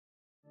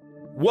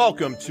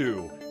Welcome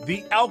to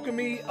the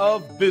Alchemy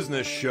of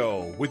Business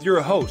Show with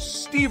your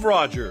host, Steve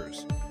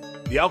Rodgers.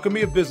 The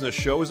Alchemy of Business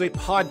Show is a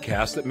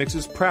podcast that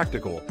mixes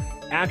practical,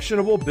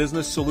 actionable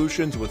business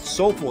solutions with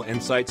soulful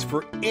insights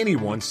for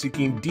anyone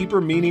seeking deeper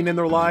meaning in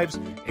their lives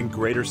and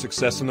greater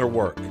success in their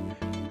work.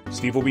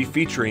 Steve will be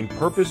featuring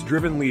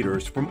purpose-driven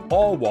leaders from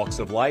all walks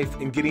of life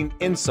and getting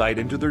insight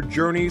into their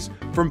journeys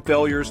from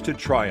failures to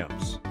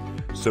triumphs.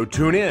 So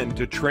tune in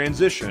to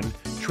transition,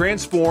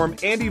 transform,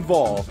 and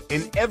evolve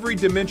in every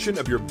dimension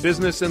of your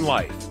business and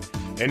life.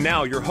 And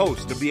now your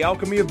host of the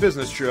Alchemy of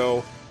Business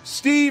Show,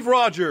 Steve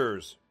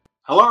Rodgers.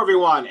 Hello,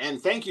 everyone, and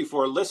thank you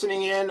for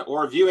listening in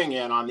or viewing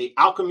in on the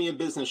Alchemy of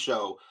Business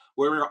Show,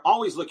 where we're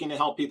always looking to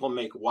help people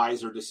make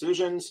wiser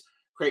decisions,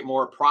 create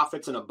more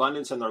profits and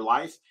abundance in their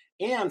life,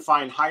 and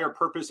find higher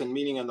purpose and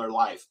meaning in their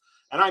life.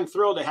 And I'm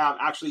thrilled to have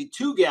actually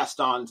two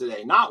guests on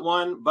today, not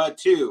one, but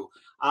two.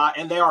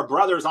 And they are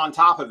brothers on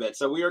top of it.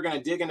 So we are going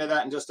to dig into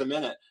that in just a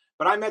minute.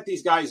 But I met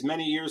these guys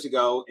many years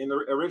ago,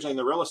 originally in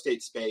the real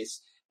estate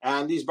space.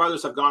 And these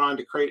brothers have gone on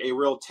to create a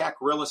real tech,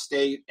 real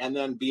estate, and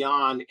then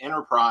beyond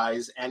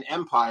enterprise and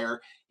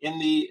empire in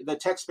the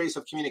tech space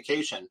of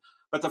communication.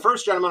 But the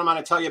first gentleman I'm going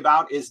to tell you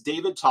about is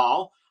David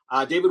Tal.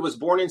 David was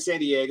born in San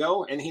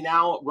Diego, and he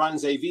now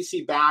runs a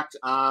VC-backed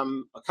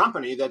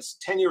company that's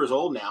 10 years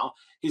old now.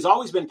 He's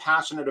always been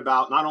passionate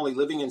about not only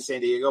living in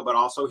San Diego, but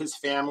also his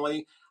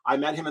family. I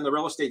met him in the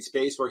real estate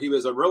space where he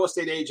was a real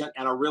estate agent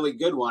and a really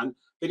good one,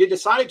 but he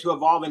decided to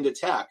evolve into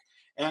tech.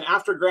 And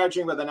after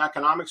graduating with an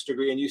economics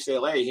degree in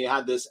UCLA, he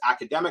had this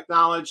academic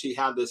knowledge, he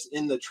had this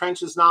in the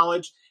trenches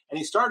knowledge, and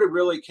he started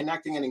really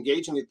connecting and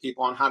engaging with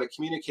people on how to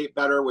communicate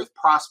better with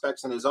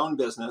prospects in his own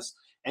business.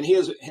 And he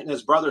and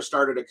his brother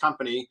started a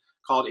company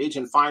called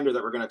Agent Finder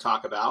that we're going to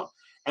talk about.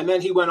 And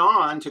then he went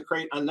on to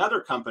create another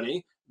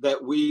company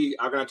that we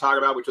are going to talk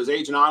about, which was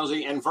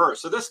Agentology and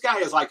Verse. So this guy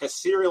is like a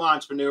serial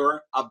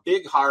entrepreneur, a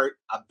big heart,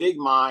 a big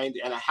mind,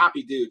 and a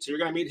happy dude. So you're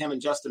going to meet him in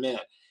just a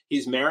minute.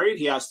 He's married.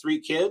 He has 3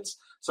 kids.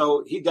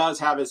 So he does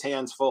have his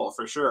hands full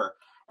for sure.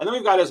 And then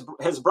we've got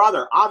his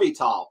brother, Avi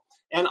Tal.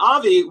 And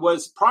Avi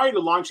was, prior to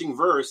launching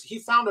Verse, he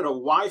founded a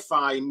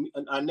Wi-Fi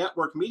a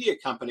network media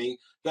company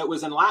that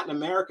was in Latin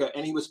America.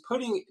 And he was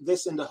putting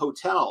this into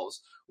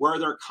hotels where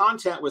their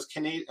content was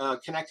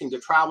connecting to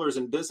travelers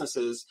and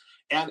businesses.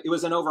 And it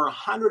was in over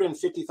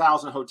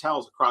 150,000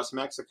 hotels across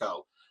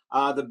Mexico.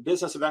 The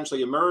business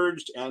eventually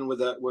emerged and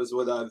was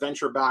with a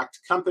venture-backed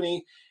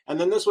company. And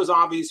then this was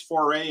Avi's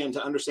foray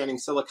into understanding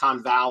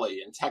Silicon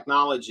Valley and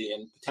technology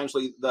and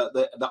potentially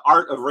the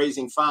art of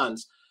raising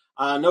funds.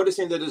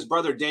 Noticing that his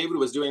brother David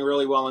was doing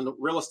really well in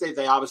real estate,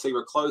 they obviously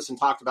were close and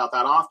talked about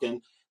that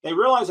often. They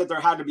realized that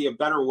there had to be a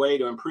better way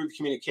to improve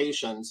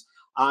communications.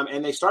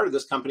 And they started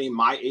this company,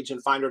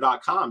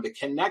 myagentfinder.com, to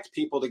connect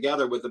people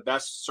together with the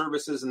best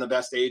services and the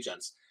best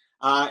agents.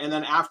 And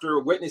then after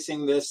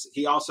witnessing this,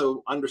 he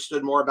also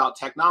understood more about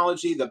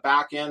technology, the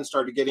back end,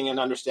 started getting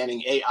into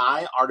understanding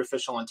AI,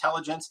 artificial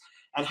intelligence,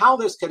 and how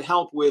this could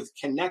help with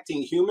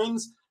connecting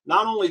humans,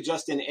 not only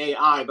just in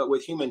AI, but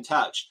with human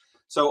touch.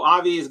 So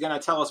Avi is going to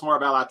tell us more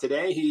about that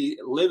today. He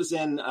lives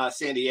in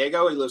San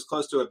Diego. He lives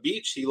close to a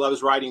beach. He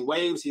loves riding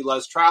waves. He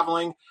loves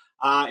traveling.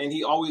 And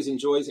he always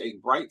enjoys a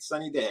bright,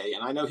 sunny day.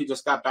 And I know he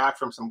just got back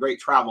from some great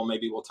travel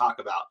maybe we'll talk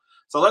about.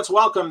 So let's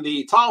welcome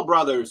the Tal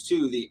Brothers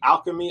to the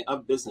Alchemy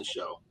of Business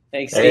Show.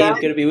 Thanks, Steve.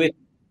 Hey. Good to be with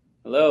you.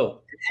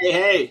 Hello.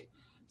 Hey.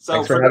 So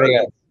thanks for having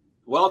us.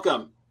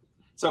 Welcome.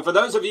 So for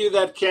those of you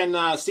that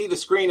can see the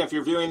screen, if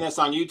you're viewing this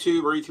on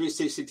YouTube or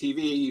E360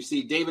 TV, you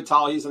see David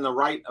Tal. He's on the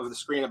right of the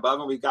screen above,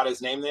 and we've got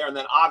his name there. And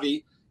then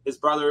Avi, his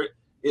brother,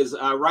 is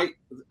right.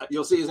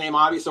 You'll see his name,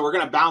 Avi. So we're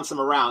going to bounce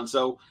them around.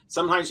 So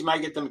sometimes you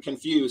might get them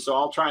confused. So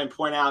I'll try and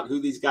point out who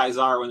these guys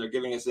are when they're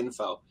giving us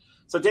info.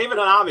 So David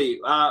and Avi,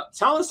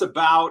 tell us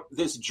about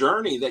this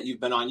journey that you've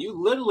been on. You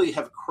literally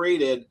have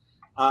created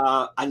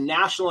a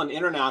national and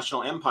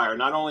international empire,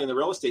 not only in the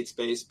real estate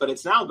space, but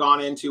it's now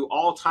gone into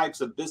all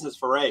types of business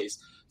forays.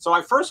 So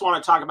I first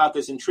want to talk about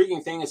this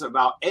intriguing thing is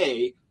about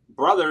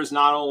brothers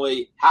not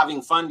only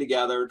having fun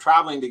together,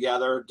 traveling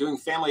together, doing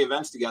family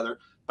events together,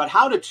 but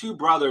how did 2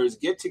 brothers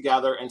get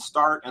together and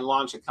start and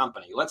launch a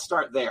company? Let's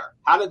start there.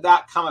 How did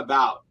that come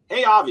about?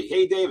 Hey, Avi.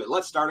 Hey, David.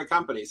 Let's start a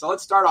company. So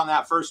let's start on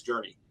that first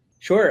journey.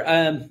 Sure.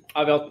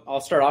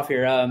 I'll start off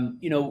here.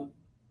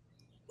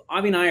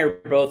 Avi and I are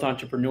both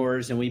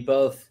entrepreneurs, and we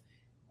both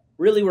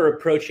really were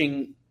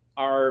approaching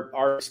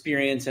our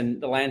experience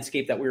and the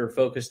landscape that we were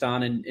focused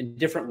on in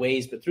different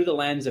ways, but through the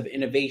lens of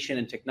innovation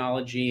and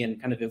technology and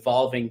kind of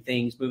evolving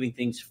things, moving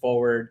things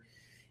forward.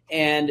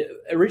 And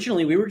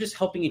originally, we were just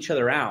helping each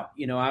other out.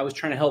 I was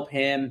trying to help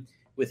him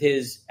with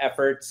his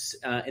efforts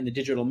in the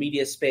digital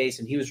media space,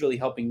 and he was really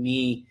helping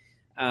me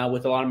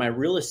with a lot of my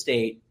real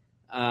estate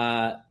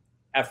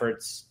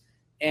efforts.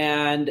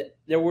 And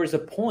there was a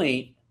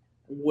point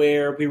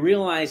where we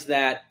realized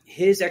that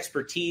his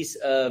expertise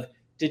of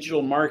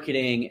digital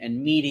marketing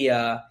and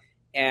media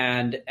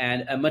and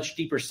a much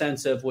deeper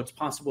sense of what's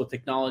possible with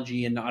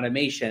technology and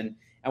automation,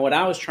 and what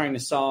I was trying to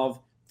solve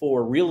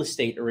for real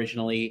estate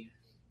originally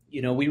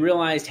we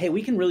realized, hey,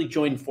 we can really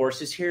join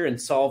forces here and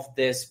solve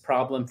this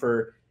problem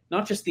for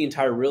not just the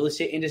entire real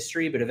estate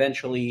industry, but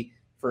eventually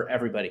for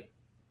everybody.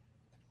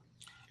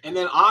 And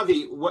then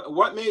Avi,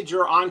 what made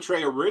your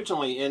entree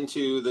originally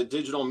into the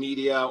digital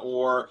media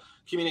or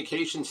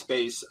communication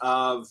space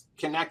of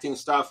connecting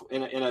stuff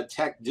in a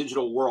tech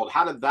digital world?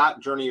 How did that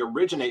journey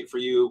originate for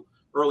you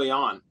early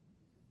on?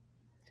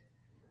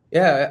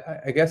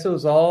 Yeah, I guess it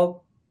was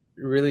all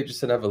really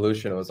just an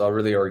evolution. It was all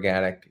really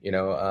organic. It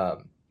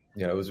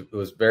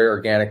was very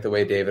organic the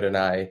way David and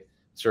I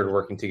started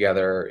working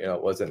together.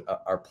 It wasn't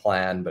our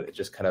plan, but it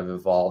just kind of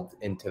evolved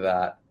into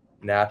that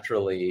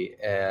naturally.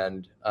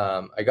 And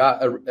I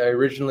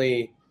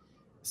originally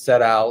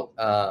set out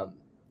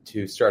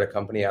to start a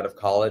company out of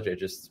college. I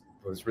just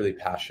was really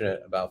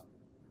passionate about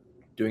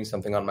doing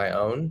something on my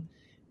own,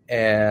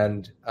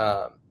 and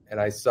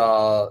I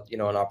saw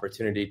an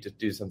opportunity to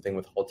do something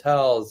with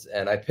hotels,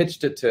 and I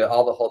pitched it to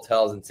all the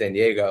hotels in San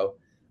Diego,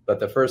 but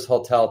the first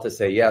hotel to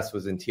say yes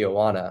was in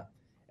Tijuana,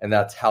 and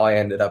that's how I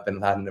ended up in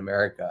Latin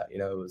America. It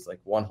was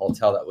like one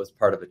hotel that was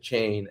part of a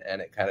chain,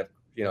 and it kind of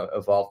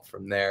evolved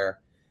from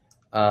there.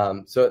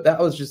 So that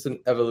was just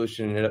an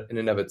evolution in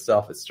and of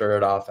itself. It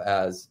started off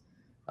as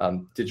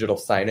digital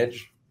signage,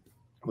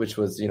 which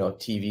was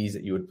TVs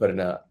that you would put in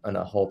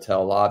a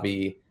hotel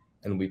lobby,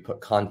 and we put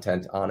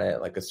content on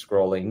it, like a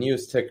scrolling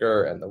news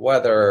ticker and the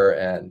weather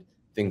and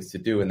things to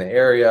do in the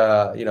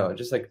area,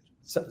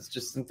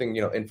 just something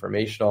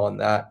informational, and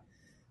that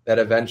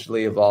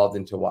eventually evolved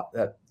into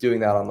doing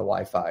that on the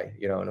Wi-Fi,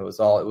 and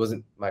it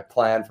wasn't my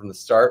plan from the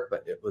start,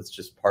 but it was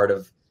just part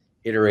of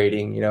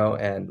iterating,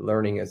 and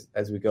learning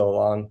as we go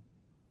along.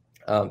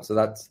 So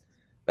that's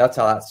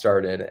how that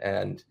started,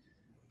 and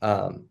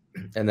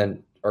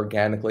then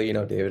organically,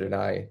 David and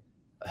I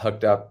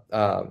hooked up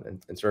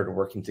and started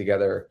working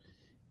together,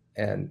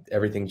 and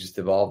everything just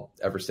evolved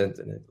ever since,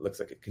 and it looks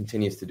like it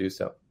continues to do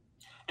so.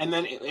 And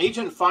then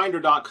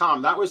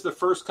agentfinder.com, that was the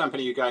first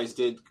company you guys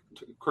did,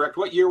 correct?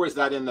 What year was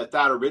that in that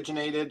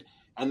originated?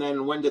 And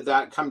then when did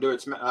that come to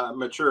its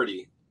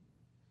maturity?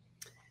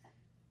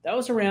 That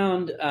was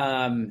around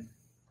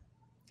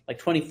like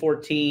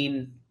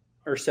 2014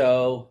 or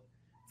so,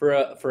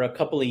 for a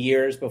couple of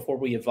years before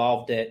we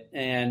evolved it.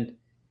 And,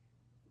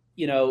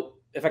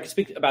 if I could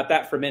speak about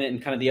that for a minute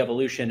and kind of the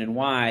evolution and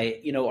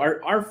why,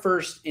 our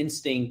first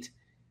instinct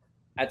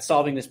at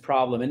solving this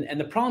problem, and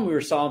the problem we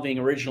were solving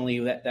originally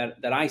that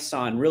I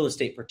saw in real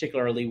estate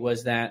particularly,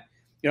 was that,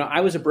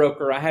 I was a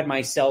broker. I had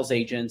my sales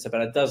agents,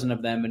 about a dozen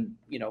of them, and,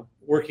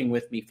 working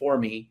with me for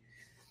me.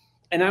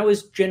 And I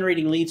was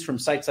generating leads from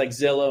sites like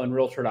Zillow and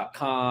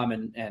Realtor.com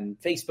and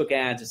Facebook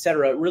ads, et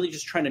cetera, really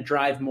just trying to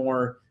drive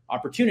more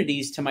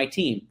opportunities to my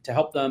team to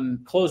help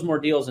them close more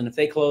deals. And if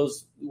they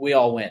close, we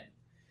all win.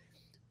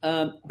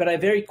 But I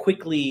very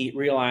quickly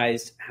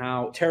realized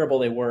how terrible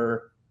they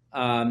were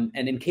and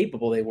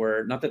incapable they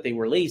were. Not that they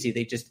were lazy.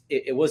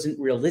 It wasn't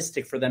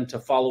realistic for them to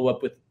follow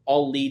up with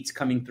all leads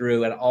coming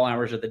through at all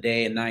hours of the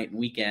day and night and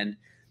weekend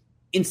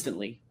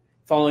instantly.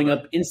 Following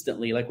up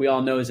instantly, like we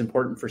all know, is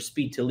important for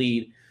speed to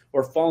lead,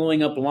 or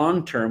following up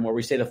long-term, where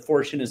we say the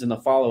fortune is in the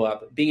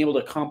follow-up, being able to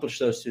accomplish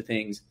those two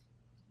things,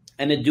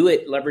 and to do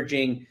it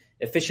leveraging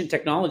efficient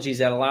technologies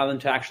that allow them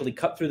to actually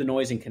cut through the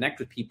noise and connect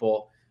with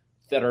people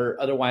that are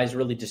otherwise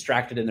really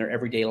distracted in their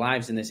everyday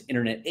lives in this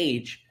internet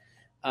age,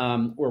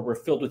 where we're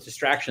filled with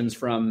distractions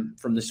from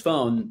this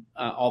phone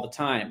all the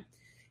time.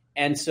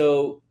 And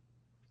so,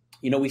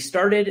 we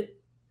started,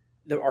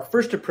 our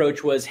first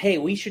approach was, hey,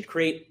 we should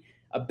create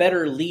a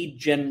better lead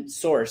gen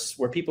source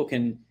where people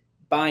can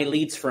buy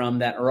leads from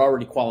that are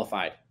already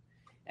qualified.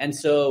 And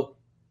so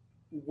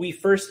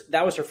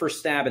that was our first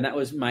stab, and that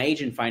was my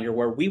Agent Finder,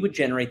 where we would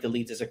generate the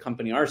leads as a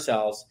company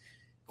ourselves,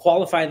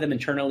 qualify them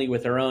internally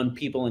with our own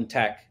people in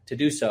tech to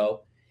do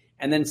so,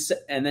 and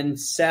then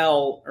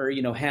sell or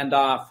hand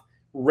off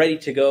ready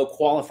to go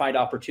qualified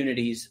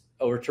opportunities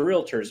over to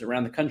realtors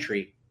around the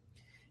country.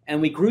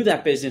 And we grew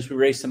that business. We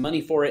raised some money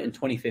for it in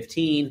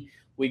 2015.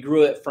 We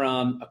grew it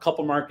from a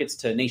couple markets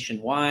to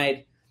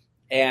nationwide.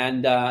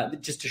 And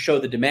just to show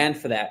the demand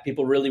for that,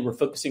 people really were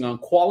focusing on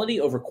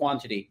quality over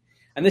quantity.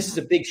 And this is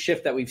a big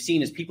shift that we've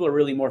seen, is people are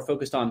really more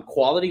focused on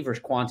quality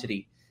versus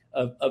quantity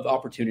of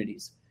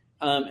opportunities.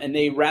 And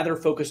they rather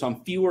focus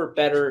on fewer,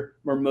 better,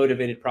 more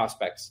motivated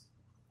prospects.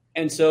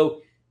 And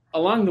so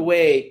along the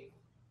way,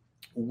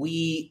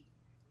 we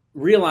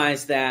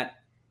realized that,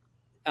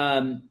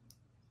 the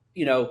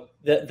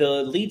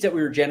leads that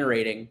we were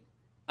generating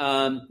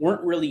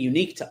weren't really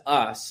unique to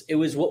us. It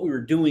was what we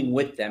were doing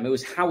with them. It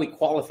was how we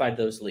qualified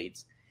those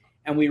leads.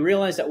 And we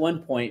realized at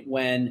one point,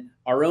 when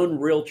our own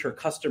realtor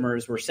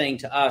customers were saying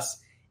to us,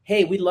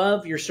 hey, we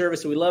love your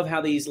service, and we love how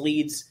these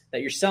leads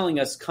that you're selling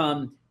us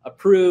come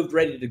approved,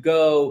 ready to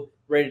go,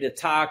 ready to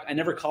talk. I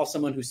never call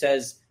someone who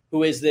says,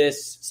 who is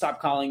this?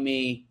 Stop calling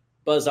me,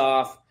 buzz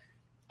off.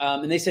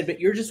 And they said, but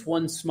you're just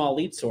one small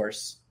lead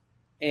source.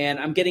 And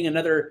I'm getting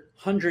another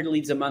 100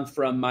 leads a month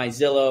from my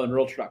Zillow and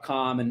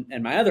Realtor.com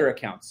and my other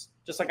accounts,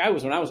 just like I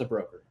was when I was a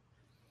broker.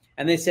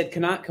 And they said,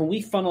 can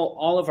we funnel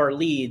all of our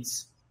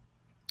leads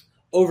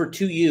over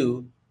to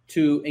you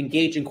to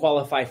engage and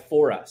qualify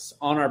for us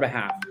on our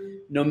behalf,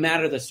 no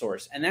matter the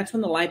source. And that's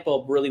when the light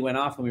bulb really went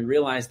off, and we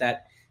realized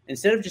that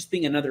instead of just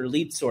being another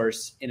lead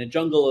source in a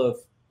jungle of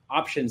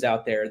options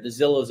out there, the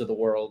Zillows of the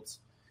world,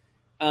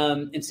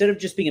 instead of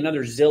just being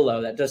another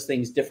Zillow that does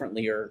things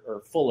differently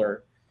or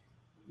fuller,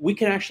 we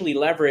can actually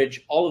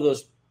leverage all of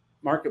those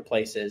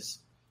marketplaces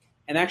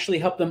and actually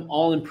help them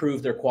all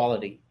improve their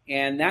quality.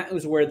 And that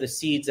was where the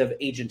seeds of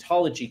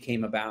Agentology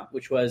came about,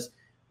 which was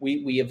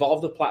we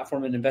evolved the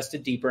platform and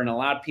invested deeper and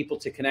allowed people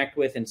to connect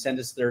with and send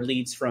us their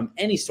leads from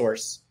any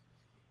source.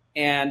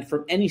 And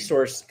from any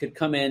source could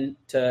come in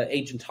to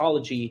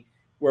Agentology,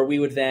 where we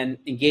would then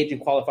engage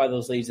and qualify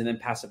those leads and then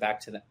pass it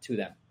back to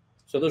them.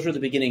 So those were the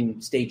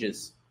beginning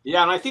stages.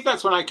 Yeah, and I think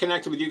that's when I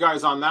connected with you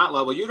guys on that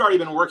level. You'd already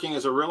been working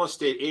as a real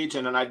estate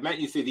agent, and I'd met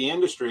you through the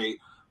industry,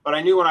 but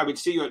I knew when I would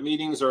see you at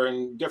meetings or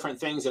in different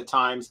things at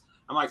times,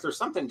 I'm like, there's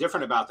something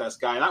different about this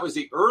guy. And that was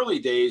the early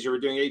days you were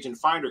doing Agent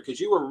Finder, because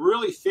you were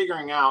really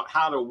figuring out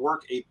how to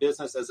work a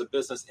business as a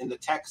business in the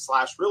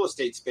tech/real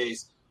estate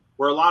space,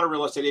 where a lot of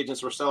real estate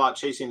agents were still out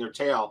chasing their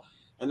tail.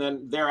 And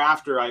then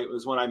thereafter,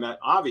 was when I met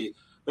Avi.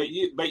 But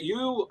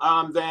you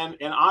then,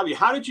 and Avi,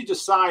 how did you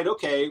decide,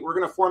 okay, we're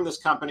going to form this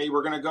company,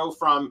 we're going to go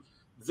from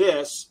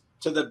this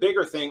to the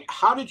bigger thing?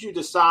 How did you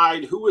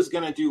decide who was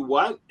going to do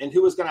what and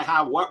who was going to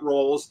have what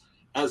roles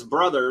as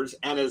brothers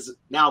and as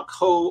now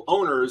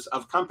co-owners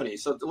of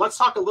companies? So let's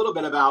talk a little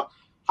bit about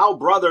how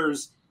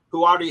brothers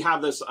who already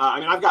have this,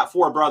 I've got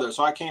 4 brothers,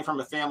 so I came from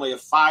a family of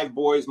 5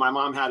 boys my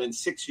mom had in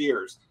 6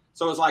 years.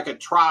 So it was like a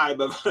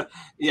tribe of,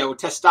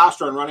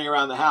 testosterone running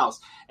around the house.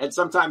 And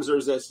sometimes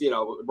there's this,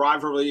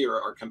 rivalry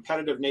or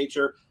competitive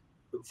nature.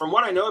 From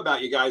what I know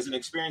about you guys and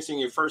experiencing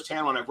you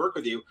firsthand when I've worked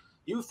with you,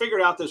 you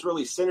figured out this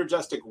really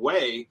synergistic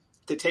way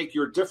to take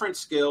your different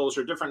skills,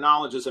 your different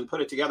knowledges, and put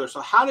it together.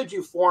 So how did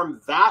you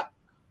form that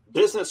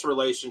business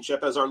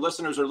relationship? As our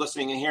listeners are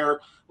listening in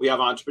here, we have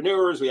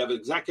entrepreneurs, we have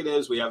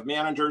executives, we have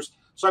managers.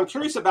 So I'm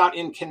curious about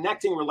in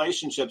connecting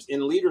relationships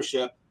in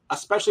leadership,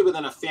 especially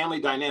within a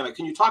family dynamic.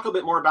 Can you talk a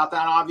bit more about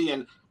that, Avi,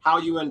 and how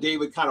you and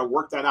David kind of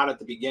worked that out at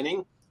the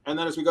beginning? And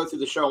then as we go through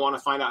the show, I want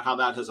to find out how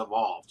that has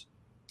evolved.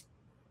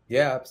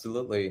 Yeah,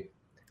 absolutely.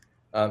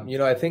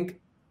 I think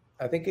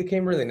it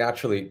came really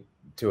naturally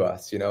to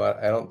us. I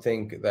don't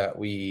think that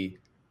we,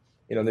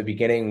 in the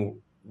beginning,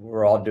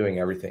 we're all doing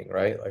everything,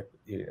 right? Like,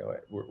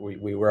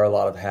 we wear a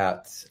lot of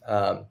hats.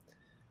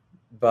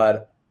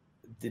 But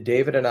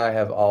David and I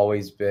have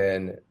always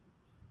been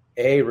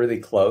really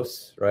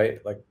close,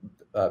 right? Like,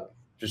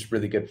 just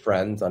really good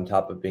friends on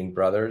top of being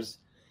brothers,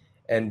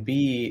 and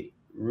B,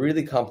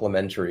 really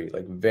complementary,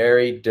 like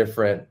very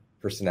different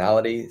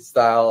personality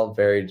style,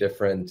 very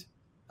different,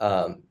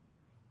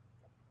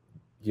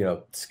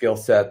 skill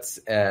sets.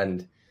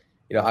 And,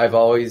 I've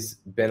always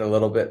been a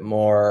little bit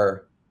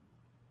more,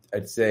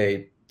 I'd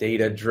say,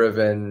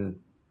 data-driven,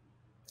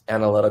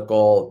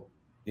 analytical,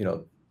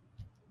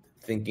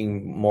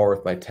 thinking more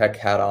with my tech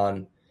hat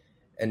on.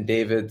 And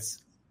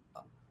David's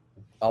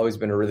always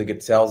been a really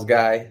good sales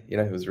guy. He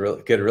was a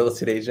really good real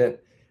estate agent,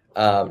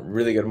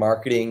 really good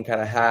marketing kind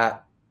of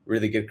hat,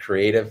 really good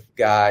creative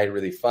guy,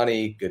 really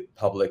funny, good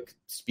public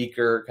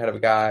speaker kind of a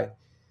guy.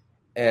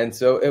 And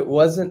so it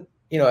wasn't,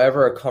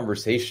 ever a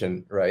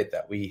conversation, right,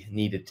 that we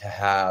needed to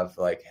have,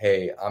 like,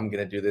 hey, I'm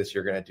going to do this,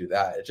 you're going to do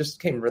that. It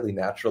just came really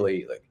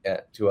naturally,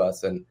 to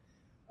us. And,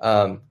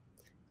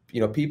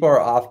 people are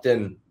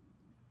often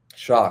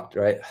shocked,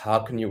 right? How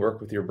can you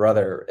work with your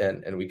brother?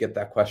 And we get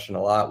that question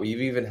a lot.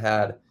 We've even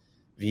had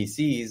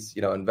VCs,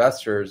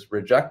 investors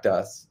reject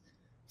us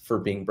for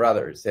being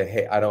brothers. Say,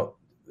 hey, I don't,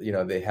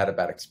 they had a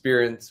bad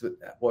experience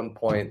at one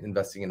point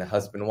investing in a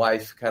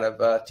husband-wife kind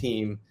of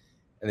team.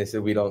 And they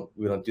said, we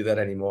don't do that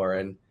anymore.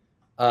 And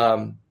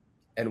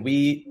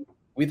we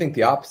think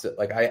the opposite.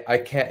 Like, I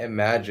can't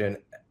imagine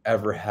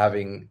ever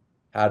having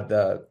had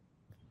the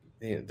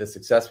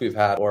success we've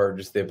had, or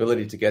just the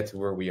ability to get to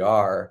where we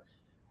are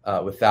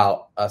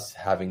without us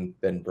having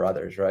been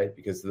brothers, right?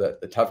 Because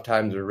the tough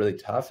times are really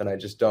tough. And I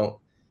just don't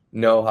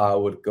know how I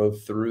would go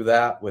through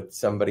that with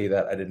somebody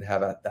that I didn't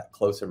have that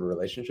close of a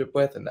relationship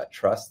with and that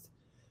trust.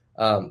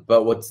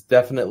 But what's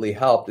definitely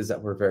helped is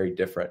that we're very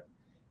different,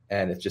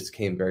 and it just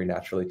came very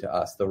naturally to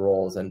us, the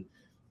roles. And,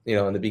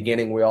 in the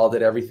beginning, we all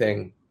did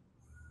everything,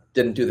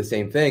 didn't do the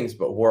same things,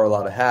 but wore a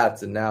lot of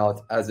hats. And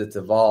now as it's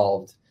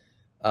evolved,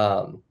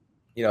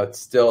 it's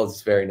still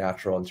just very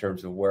natural in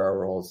terms of where our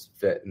roles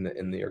fit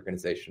in the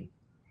organization.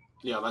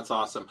 Yeah, that's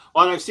awesome.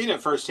 Well, and I've seen it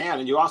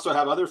firsthand. And you also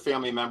have other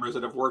family members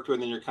that have worked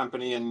within your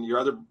company, and your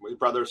other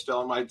brother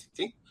still. And I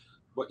think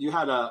what you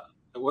had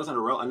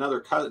another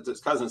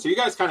cousin. So you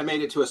guys kind of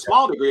made it to a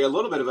small degree, a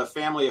little bit of a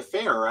family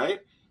affair, right?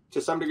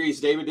 To some degrees,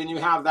 David, didn't you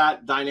have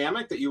that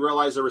dynamic that you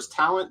realized there was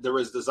talent, there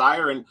was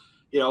desire, and,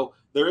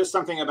 there is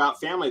something about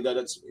family that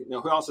it's,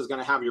 who else is going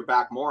to have your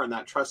back more, in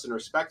that trust and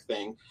respect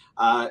thing.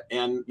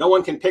 And no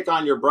one can pick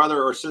on your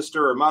brother or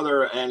sister or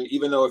mother. And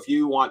even though if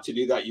you want to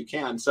do that, you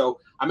can. So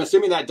I'm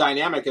assuming that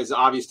dynamic, as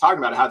Avi's talking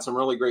about, it had some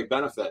really great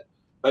benefit.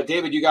 But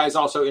David, you guys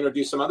also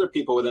introduced some other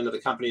people within the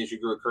company as you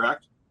grew,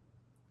 correct?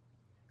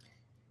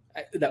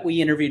 That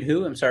we interviewed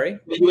who? I'm sorry.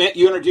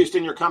 You introduced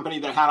in your company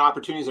that had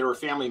opportunities that were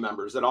family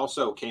members that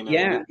also came in.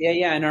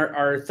 Yeah. And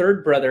our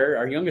third brother,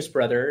 our youngest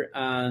brother,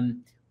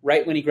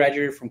 right when he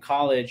graduated from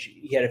college,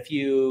 he had a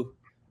few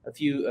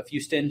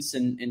stints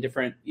in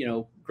different,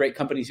 great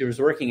companies he was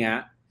working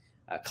at,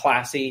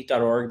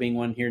 classy.org being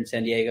one here in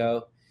San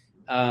Diego.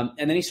 And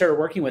then he started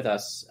working with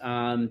us.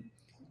 And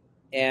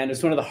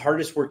it's one of the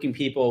hardest working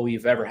people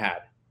we've ever had.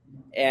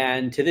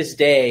 And to this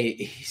day,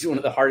 he's one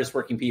of the hardest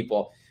working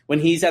people. When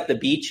he's at the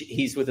beach,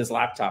 he's with his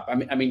laptop.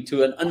 I mean,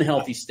 to an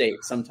unhealthy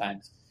state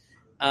sometimes.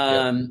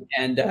 And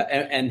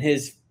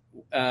his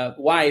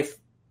wife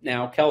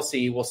now,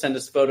 Kelsey, will send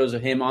us photos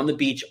of him on the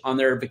beach on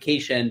their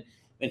vacation,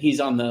 and he's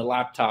on the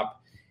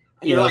laptop.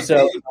 You're like,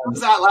 so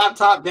put that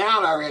laptop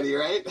down already,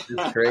 right?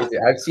 It's crazy.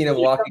 I've seen him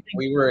walking.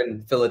 We were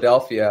in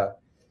Philadelphia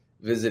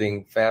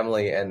visiting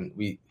family, and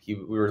we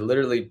were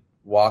literally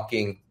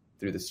walking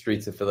through the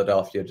streets of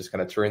Philadelphia, just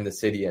kind of touring the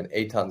city, and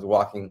Eitan's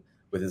walking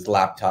with his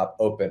laptop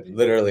open,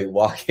 literally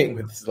walking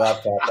with his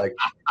laptop, like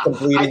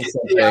completing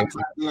something.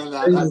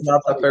 His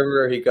laptop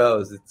everywhere he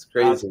goes. It's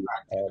crazy.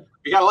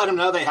 We got to let him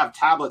know they have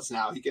tablets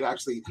now. He could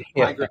actually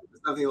migrate to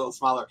something a little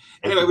smaller.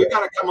 Anyway, we've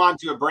got to come on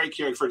to a break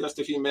here for just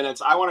a few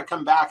minutes. I want to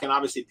come back and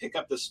obviously pick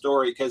up this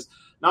story, because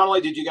not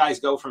only did you guys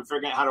go from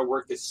figuring out how to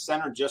work this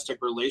synergistic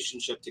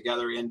relationship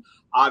together in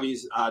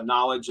Avi's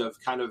knowledge of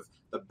kind of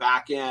the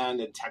back end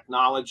and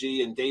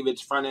technology, and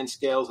David's front end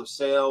scales of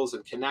sales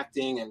and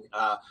connecting,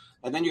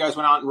 and then you guys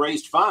went out and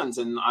raised funds,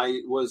 and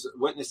I was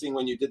witnessing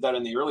when you did that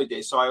in the early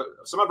days. So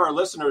some of our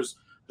listeners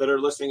that are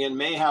listening in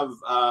may have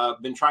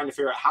been trying to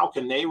figure out how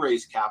can they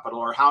raise capital,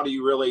 or how do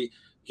you really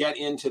get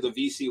into the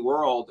VC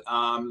world.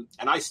 And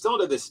I still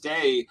to this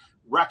day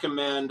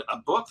recommend a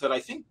book that I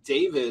think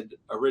David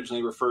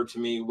originally referred to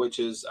me, which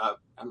is,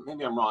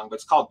 maybe I'm wrong, but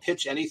it's called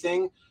Pitch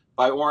Anything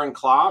by Oren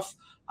Klaff.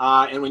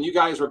 And when you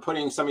guys were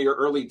putting some of your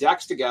early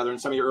decks together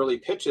and some of your early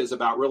pitches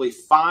about really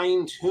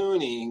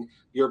fine-tuning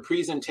your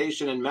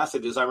presentation and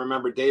messages, I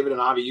remember David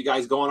and Avi, you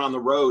guys going on the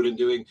road and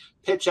doing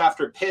pitch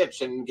after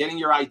pitch and getting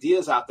your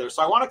ideas out there.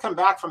 So I want to come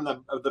back from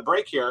the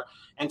break here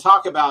and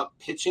talk about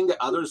pitching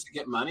to others to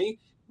get money,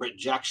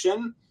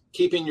 rejection,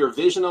 keeping your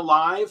vision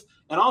alive,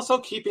 and also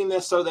keeping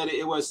this so that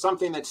it was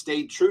something that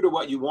stayed true to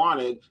what you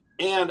wanted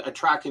and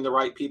attracting the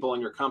right people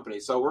in your company.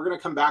 So we're going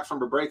to come back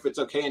from a break, if it's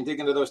okay, and dig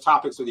into those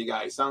topics with you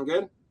guys. Sound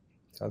good?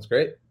 Sounds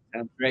great.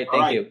 Sounds great.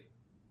 Thank you.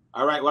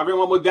 All right. Well,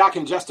 everyone, we'll be back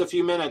in just a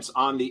few minutes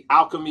on the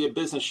Alchemy of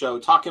Business Show,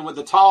 talking with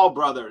the Tal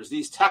Brothers,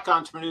 these tech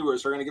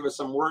entrepreneurs who are going to give us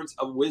some words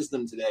of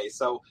wisdom today.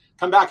 So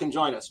come back and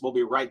join us. We'll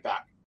be right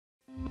back.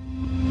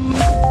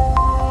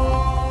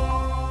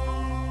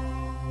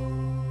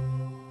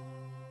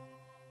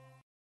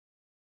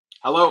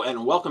 Hello,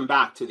 and welcome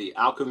back to the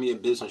Alchemy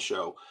of Business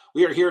Show.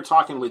 We are here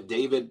talking with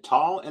David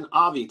Tal and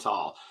Avi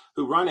Tal,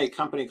 who run a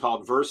company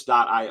called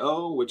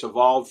Verse.io, which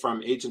evolved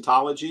from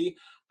Agentology.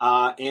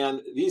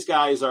 And these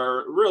guys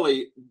are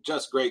really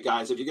just great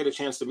guys. If you get a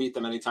chance to meet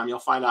them anytime, you'll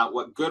find out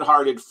what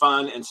good-hearted,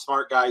 fun, and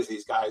smart guys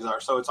these guys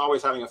are. So it's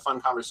always having a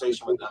fun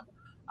conversation with them.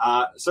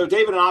 So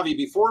David and Avi,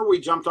 before we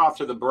jumped off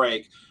to the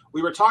break,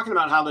 we were talking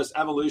about how this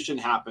evolution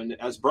happened.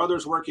 As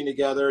brothers working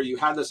together, you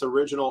had this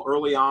original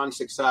early on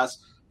success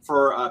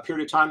for a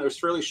period of time that was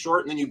fairly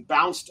short, and then you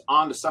bounced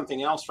on to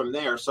something else from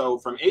there. So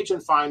from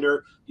Agent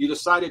Finder, you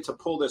decided to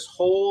pull this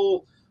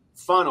whole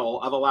funnel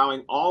of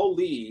allowing all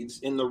leads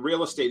in the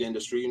real estate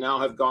industry. You now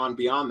have gone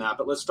beyond that,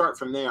 but let's start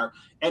from there.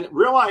 And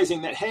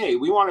realizing that, hey,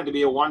 we wanted to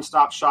be a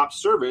one-stop shop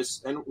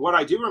service. And what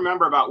I do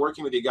remember about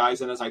working with you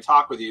guys, and as I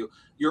talk with you,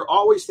 you're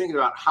always thinking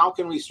about how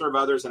can we serve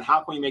others, and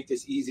how can we make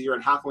this easier,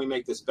 and how can we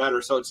make this better?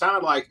 So it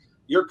sounded like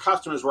your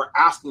customers were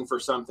asking for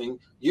something.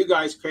 You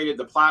guys created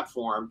the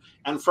platform.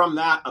 And from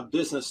that, a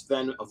business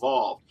then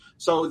evolved.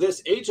 So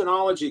this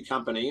Agentology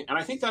company, and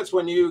I think that's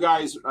when you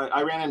guys,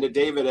 I ran into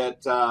David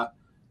at,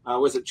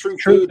 was it True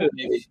Food?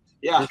 Maybe?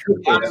 Yeah,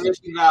 down in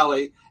Michigan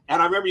Valley. And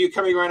I remember you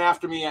coming right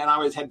after me, and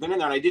I had been in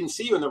there, and I didn't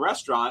see you in the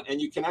restaurant. And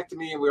you connected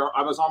me, and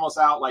I was almost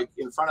out like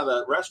in front of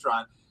the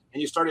restaurant.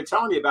 And you started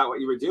telling me about what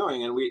you were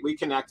doing. And we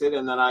connected,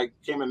 and then I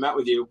came and met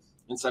with you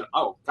and said,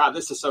 oh, God,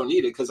 this is so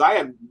needed, because I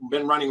had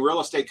been running real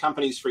estate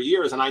companies for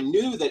years, and I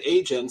knew that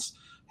agents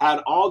had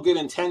all good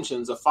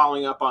intentions of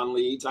following up on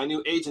leads. I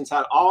knew agents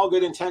had all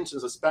good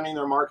intentions of spending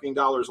their marketing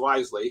dollars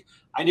wisely.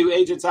 I knew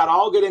agents had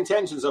all good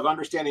intentions of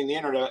understanding the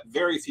internet.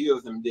 Very few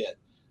of them did.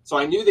 So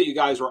I knew that you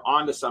guys were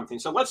onto something.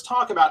 So let's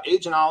talk about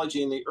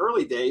Agentology in the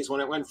early days,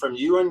 when it went from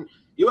you and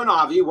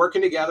Avi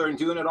working together and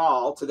doing it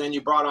all, to then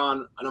you brought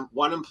on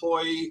one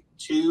employee,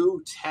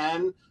 2,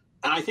 10,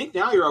 and I think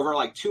now you're over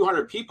like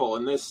 200 people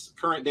in this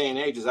current day and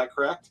age. Is that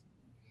correct?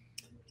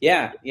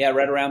 Yeah,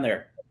 right around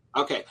there.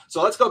 Okay,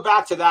 so let's go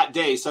back to that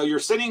day. So you're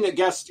sitting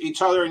against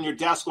each other in your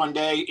desk one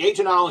day.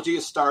 Agentology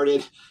has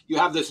started. You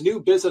have this new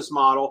business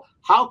model.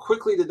 How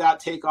quickly did that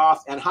take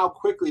off, and how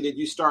quickly did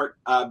you start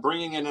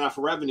bringing in enough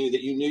revenue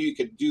that you knew you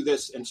could do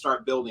this and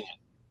start building it?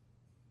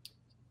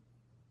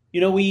 You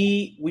know,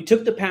 we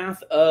took the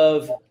path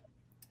of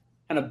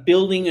kind of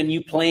building a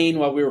new plane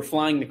while we were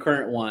flying the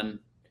current one.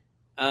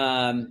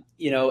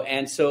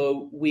 And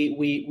so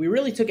we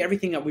really took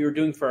everything that we were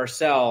doing for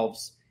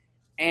ourselves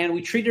and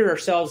we treated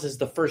ourselves as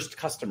the first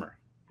customer.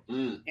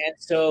 And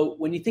so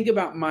when you think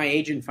about My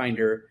Agent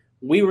Finder,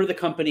 we were the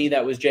company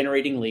that was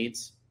generating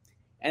leads.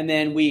 And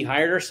then we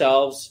hired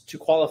ourselves to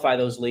qualify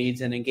those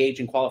leads and engage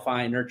and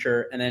qualify and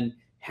nurture and then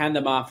hand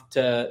them off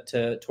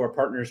to our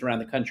partners around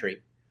the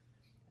country.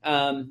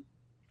 And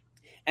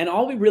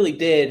all we really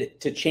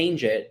did to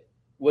change it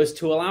was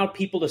to allow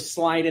people to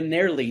slide in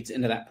their leads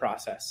into that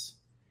process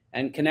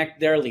and connect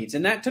their leads.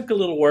 And that took a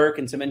little work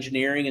and some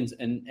engineering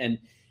and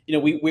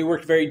we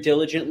worked very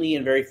diligently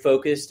and very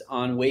focused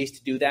on ways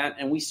to do that.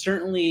 And we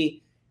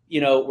certainly,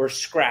 were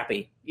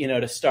scrappy,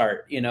 to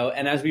start,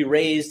 and as we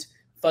raised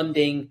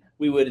funding,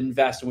 we would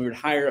invest and we would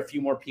hire a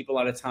few more people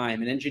at a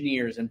time and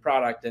engineers and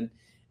product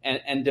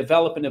and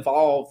develop and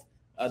evolve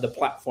the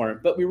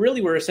platform. But we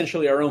really were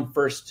essentially our own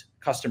first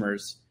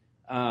customers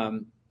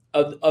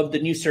of the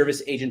new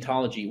service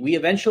Agentology. We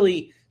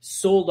eventually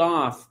sold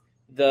off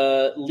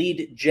the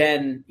lead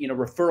gen,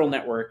 referral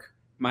network,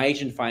 My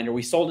Agent Finder.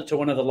 We sold it to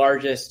one of the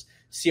largest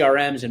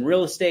CRMs in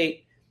real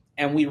estate,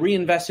 and we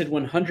reinvested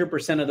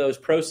 100% of those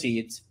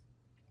proceeds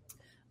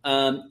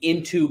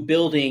into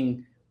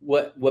building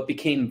what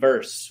became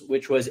Verse,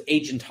 which was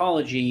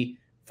Agentology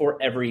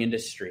for every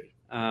industry,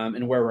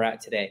 and where we're at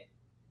today.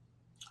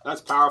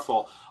 That's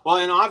powerful. Well,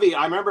 and Avi,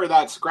 I remember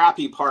that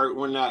scrappy part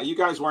when you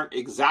guys weren't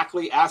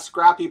exactly as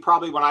scrappy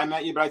probably when I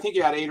met you, but I think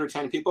you had 8 or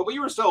 10 people, but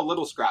you were still a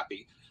little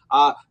scrappy.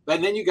 But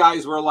then you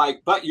guys were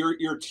like, but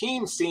your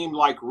team seemed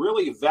like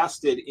really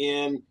vested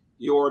in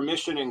your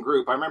mission and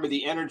group. I remember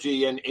the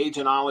energy in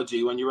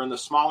Agentology when you were in the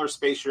smaller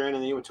space you're in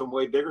and then you went to a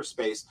way bigger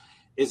space,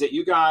 is that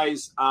you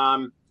guys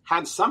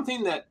had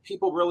something that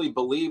people really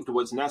believed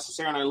was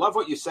necessary. And I love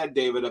what you said,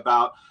 David,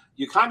 about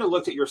you kind of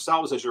looked at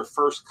yourselves as your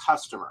first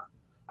customer.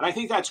 And I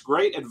think that's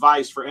great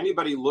advice for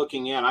anybody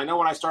looking in. I know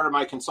when I started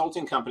my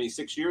consulting company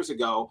 6 years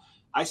ago,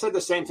 I said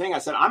the same thing. I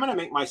said, I'm going to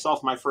make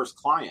myself my first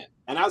client.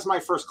 And as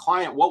my first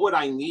client, what would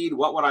I need?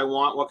 What would I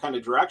want? What kind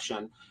of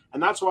direction?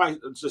 And that's why I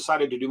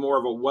decided to do more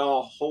of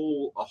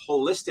a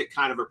holistic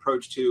kind of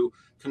approach to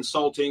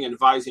consulting,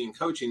 advising, and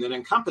coaching that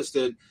encompassed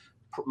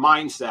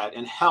mindset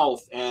and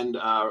health and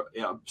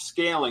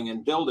scaling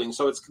and building.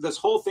 So it's this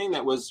whole thing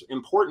that was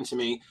important to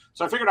me.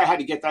 So I figured I had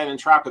to get that in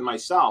track with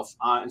myself.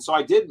 And so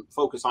I did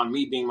focus on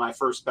me being my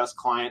first best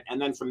client.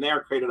 And then from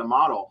there, created a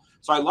model.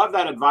 So I love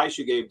that advice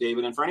you gave,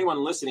 David. And for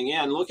anyone listening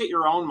in, look at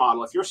your own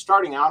model. If you're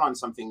starting out on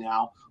something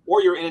now,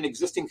 or you're in an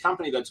existing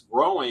company that's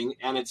growing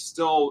and it's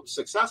still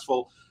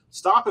successful,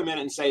 stop a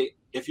minute and say,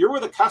 if you're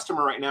with a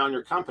customer right now in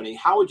your company,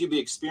 how would you be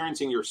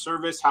experiencing your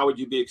service? How would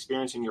you be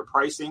experiencing your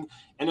pricing?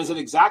 And is it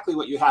exactly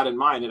what you had in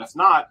mind? And if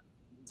not,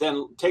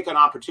 then take an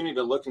opportunity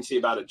to look and see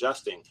about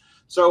adjusting.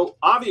 So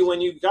Avi, when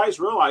you guys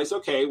realize,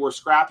 okay, we're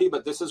scrappy,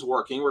 but this is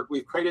working,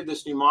 we've created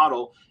this new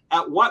model,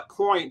 at what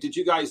point did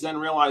you guys then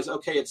realize,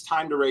 okay, it's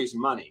time to raise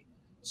money?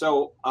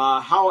 So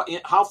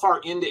how far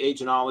into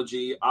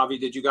Agentology, Avi,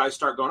 did you guys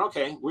start going,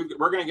 okay, we're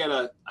going to get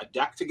a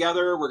deck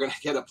together, we're going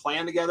to get a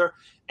plan together?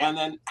 And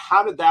then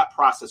how did that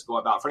process go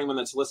about for anyone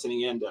that's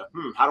listening in to,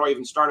 how do I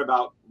even start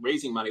about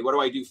raising money? What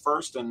do I do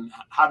first? And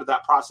how did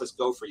that process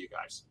go for you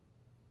guys?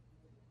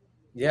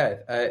 Yeah,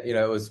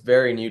 it was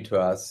very new to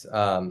us.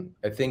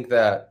 I think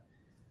that,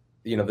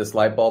 this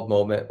light bulb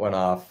moment went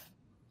off.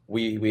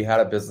 We had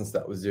a business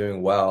that was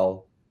doing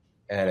well,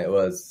 and it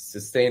was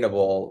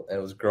sustainable and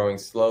it was growing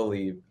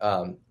slowly.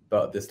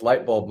 But this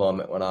light bulb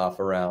moment went off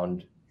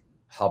around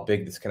how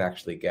big this can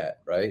actually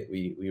get, right?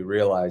 We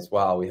realized,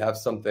 wow, we have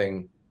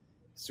something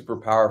super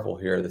powerful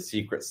here, the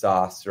secret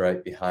sauce,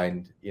 right,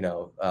 behind,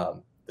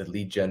 the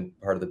lead gen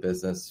part of the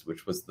business,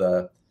 which was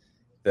the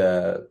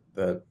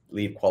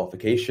lead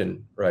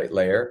qualification, right,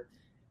 layer.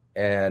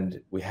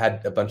 And we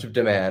had a bunch of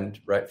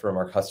demand, right, from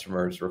our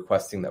customers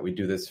requesting that we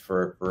do this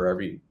for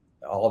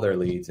all their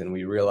leads. And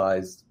we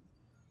realized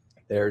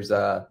there's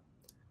a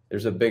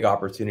big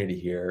opportunity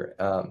here.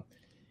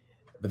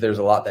 But there's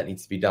a lot that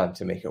needs to be done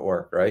to make it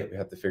work, right? We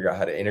have to figure out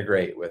how to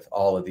integrate with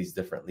all of these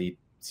different lead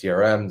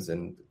CRMs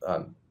and,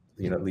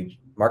 lead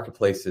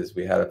marketplaces.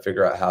 We had to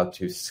figure out how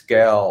to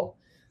scale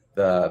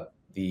the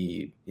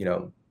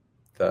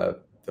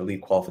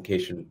lead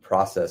qualification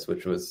process,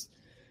 which was,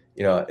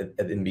 in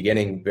the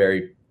beginning,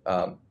 very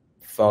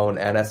phone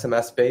and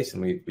SMS based.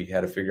 And we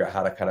had to figure out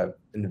how to kind of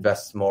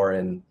invest more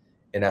in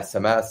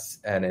SMS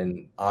and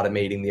in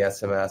automating the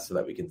SMS so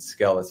that we can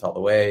scale this all the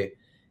way.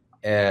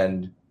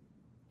 And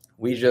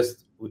we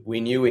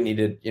knew we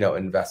needed,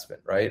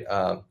 investment, right?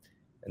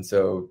 And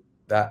so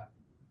that,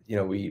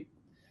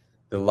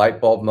 the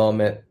light bulb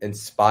moment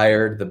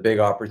inspired the big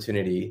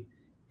opportunity.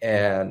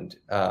 And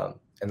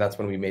that's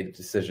when we made the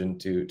decision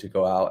to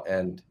go out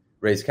and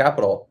raise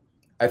capital.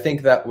 I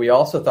think that we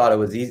also thought it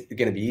was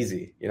going to be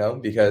easy,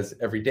 because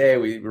every day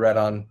we read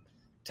on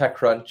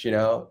TechCrunch,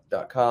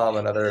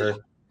 another,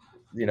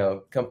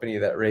 company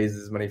that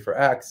raises money for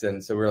X.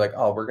 And so we're like,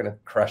 oh, we're going to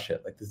crush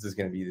it. Like, this is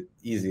going to be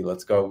easy.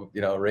 Let's go,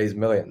 raise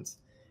millions.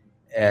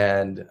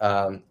 And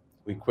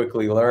we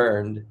quickly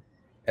learned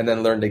and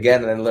then learned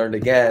again, and then learned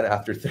again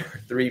after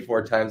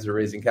 3-4 times of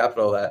raising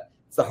capital, that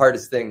it's the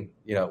hardest thing,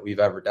 we've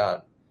ever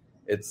done.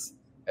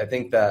 I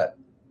think that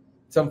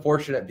it's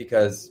unfortunate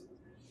because,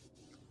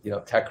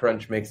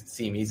 TechCrunch makes it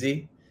seem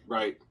easy,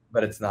 right?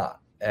 But it's not.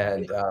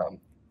 And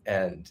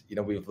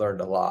we've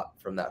learned a lot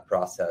from that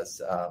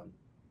process.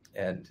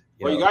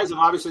 You guys have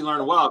obviously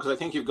learned well, because I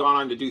think you've gone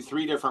on to do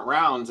 3 different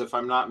rounds, if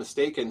I'm not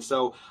mistaken.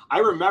 So I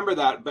remember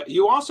that, but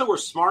you also were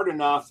smart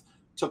enough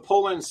to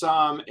pull in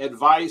some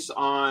advice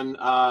on,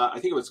 I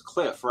think it was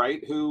Cliff,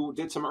 right? Who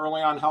did some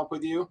early on help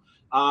with you.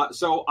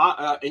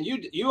 And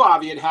you,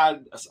 Avi,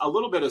 had a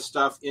little bit of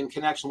stuff in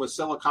connection with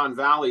Silicon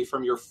Valley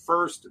from your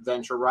first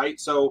venture, right?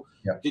 So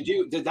yeah.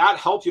 Did that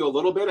help you a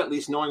little bit, at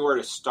least knowing where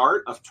to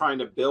start of trying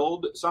to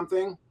build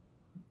something?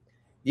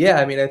 Yeah.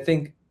 I mean, I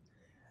think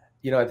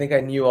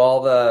I knew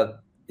all the,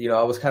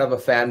 I was kind of a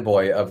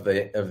fanboy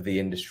of the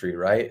industry,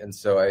 right? And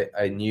so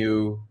I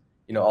knew,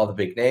 all the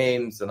big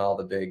names and all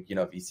the big,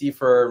 VC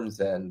firms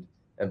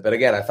but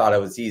again, I thought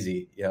it was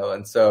easy,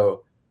 and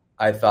so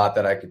I thought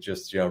that I could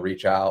just,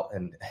 reach out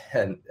and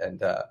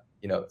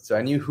so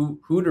I knew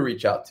who to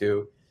reach out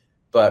to,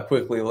 but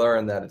quickly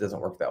learned that it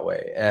doesn't work that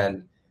way.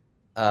 And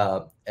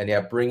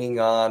bringing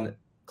on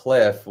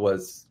Cliff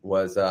was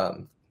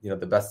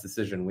the best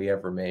decision we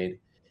ever made.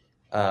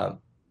 But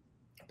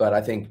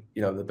I think,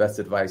 the best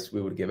advice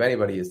we would give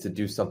anybody is to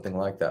do something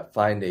like that.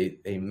 Find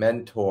a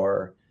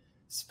mentor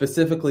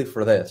specifically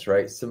for this,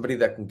 right? Somebody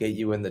that can get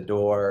you in the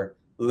door,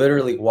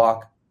 literally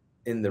walk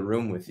in the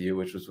room with you,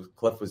 which was what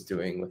Cliff was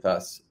doing with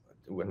us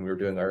when we were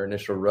doing our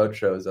initial road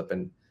shows up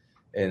in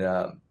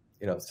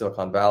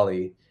Silicon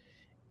Valley.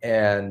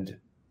 And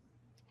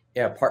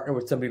partner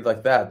with somebody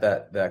like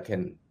that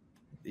can,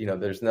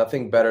 there's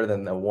nothing better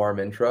than a warm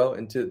intro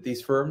into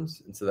these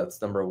firms. And so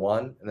that's number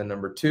one. And then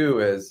number two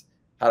is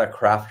how to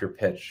craft your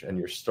pitch and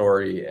your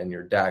story and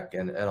your deck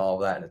and all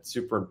of that. And it's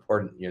super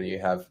important. You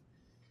have,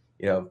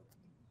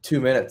 2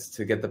 minutes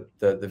to get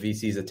the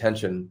VC's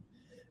attention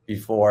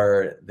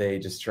before they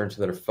just turn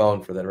to their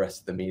phone for the rest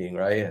of the meeting,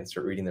 right? And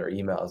start reading their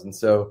emails. And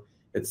so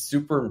it's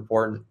super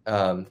important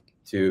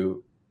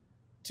to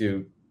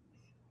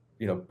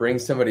bring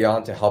somebody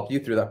on to help you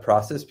through that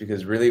process,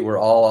 because really we're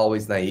all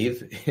always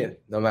naive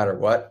no matter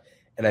what.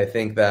 And I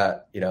think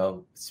that,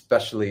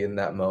 especially in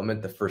that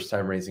moment, the first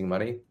time raising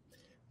money.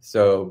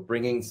 So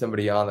bringing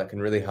somebody on that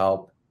can really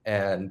help,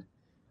 and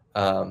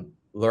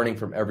learning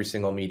from every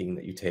single meeting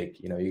that you take.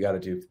 You got to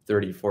do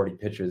 30, 40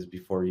 pitches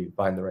before you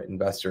find the right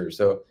investor.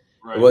 So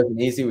right. It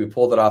wasn't easy. We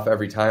pulled it off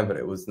every time, but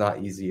it was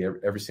not easy.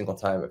 Every single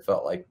time it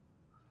felt like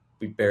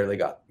we barely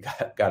got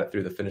it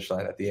through the finish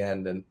line at the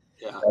end. And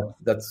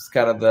that's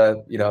kind of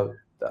the,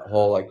 that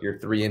whole, like, you're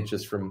 3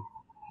 inches from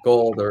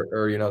gold or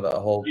the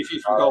whole 3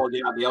 feet from gold.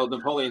 Yeah. The old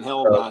Napoleon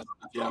Hill.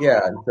 Yeah.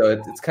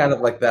 So it's kind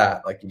of like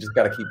that. Like, you just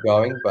got to keep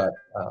going, but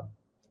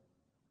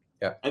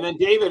yeah. And then,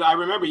 David, I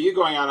remember you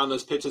going out on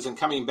those pitches and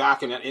coming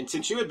back. And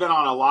since you had been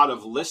on a lot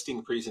of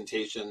listing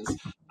presentations,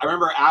 I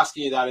remember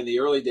asking you that in the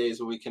early days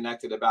when we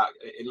connected about,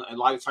 a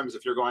lot of times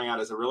if you're going out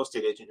as a real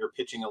estate agent, you're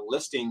pitching a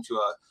listing to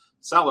a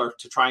seller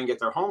to try and get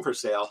their home for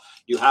sale.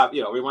 You have,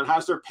 everyone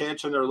has their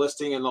pitch and their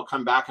listing, and they'll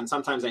come back. And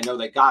sometimes they know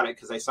they got it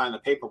because they signed the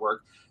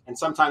paperwork. And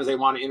sometimes they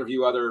want to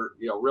interview other,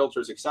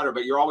 realtors, et cetera.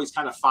 But you're always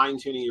kind of fine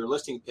tuning your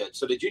listing pitch.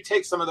 So did you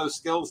take some of those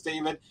skills,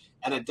 David,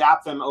 and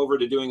adapt them over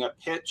to doing a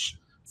pitch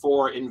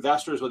for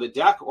investors with a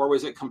deck, or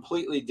was it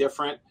completely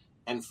different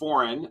and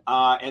foreign?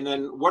 And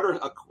then what are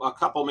a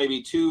couple,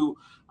 maybe two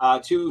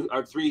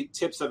or three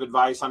tips of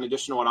advice on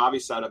addition to what Avi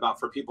said about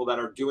for people that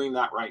are doing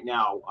that right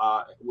now,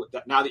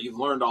 now that you've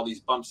learned all these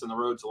bumps in the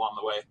roads along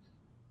the way?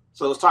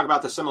 So let's talk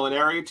about the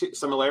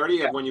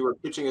similarity of when you were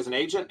pitching as an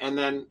agent, and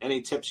then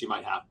any tips you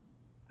might have.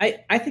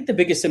 I think the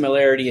biggest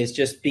similarity is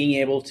just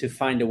being able to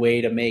find a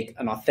way to make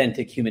an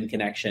authentic human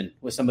connection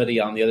with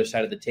somebody on the other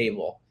side of the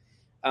table.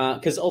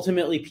 Because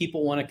ultimately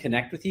people want to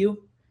connect with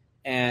you,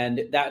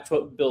 and that's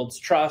what builds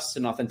trust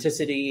and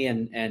authenticity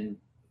and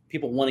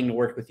people wanting to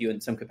work with you in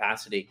some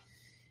capacity.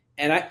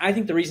 And I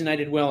think the reason I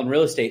did well in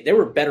real estate, there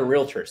were better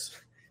realtors,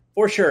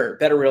 for sure,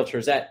 better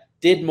realtors that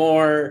did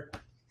more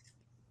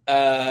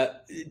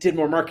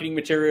marketing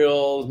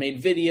materials,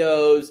 made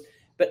videos,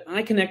 but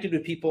I connected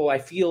with people, I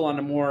feel, on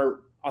a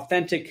more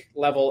authentic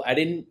level. I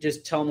didn't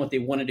just tell them what they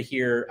wanted to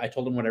hear. I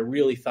told them what I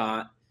really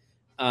thought.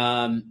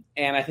 And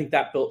I think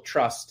that built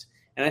trust.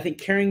 And I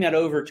think carrying that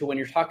over to when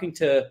you're talking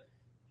to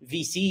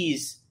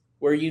VCs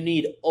where you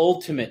need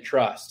ultimate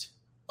trust,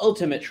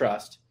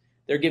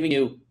 they're giving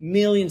you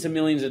millions and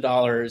millions of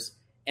dollars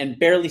and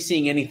barely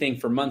seeing anything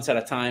for months at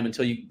a time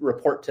until you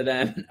report to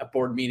them at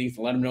board meetings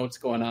and let them know what's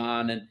going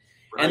on. And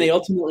they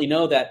ultimately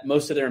know that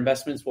most of their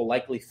investments will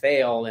likely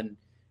fail, and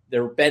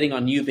they're betting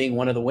on you being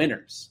one of the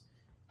winners.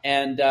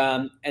 And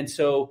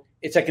so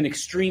it's like an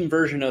extreme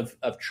version of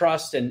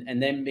trust,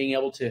 and then being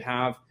able to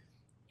have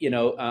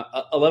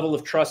a level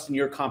of trust in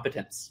your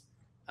competence.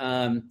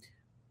 A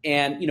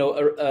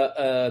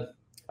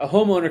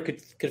homeowner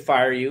could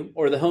fire you,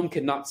 or the home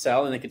could not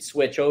sell and they could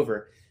switch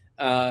over.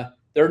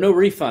 There are no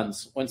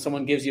refunds when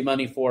someone gives you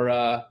money for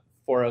a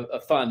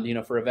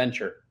fund, for a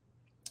venture.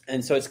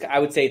 And so I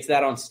would say it's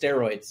that on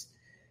steroids.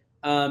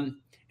 And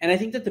I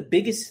think that the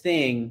biggest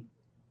thing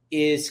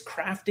is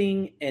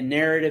crafting a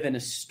narrative and a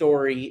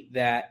story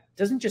that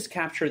doesn't just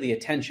capture the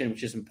attention,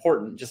 which is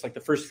important, just like the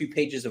first few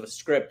pages of a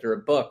script or a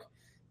book.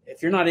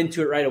 If you're not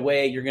into it right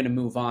away, you're going to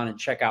move on and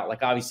check out,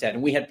 like Avi said.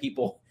 And we had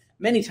people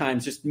many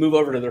times just move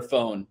over to their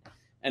phone,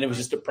 and it was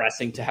just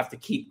depressing to have to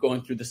keep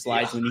going through the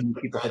slides when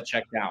people had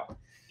checked out.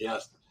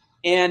 Yes.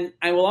 And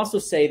I will also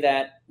say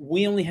that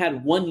we only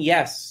had one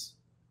yes,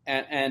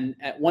 and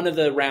at one of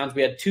the rounds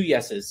we had 2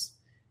 yeses,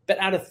 but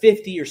out of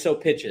 50 or so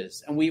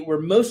pitches, and we were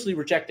mostly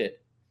rejected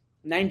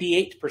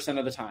 98%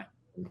 of the time.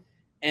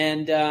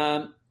 And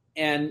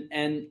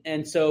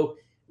so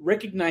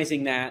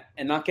recognizing that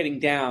and not getting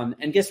down,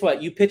 and guess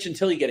what? You pitch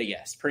until you get a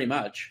yes, pretty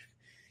much.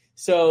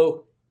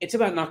 So it's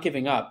about not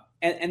giving up.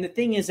 And the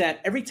thing is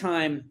that every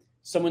time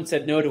someone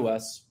said no to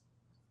us,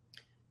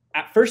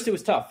 at first it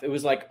was tough. It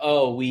was like,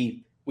 oh,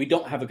 we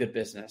don't have a good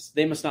business.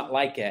 They must not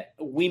like it.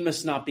 We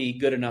must not be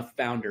good enough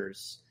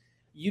founders.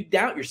 You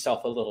doubt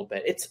yourself a little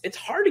bit. It's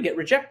hard to get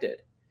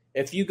rejected.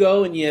 If you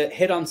go and you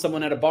hit on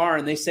someone at a bar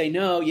and they say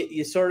no,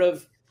 you sort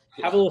of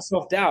have a little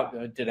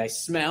self-doubt. Did I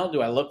smell?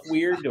 Do I look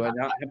weird? Do I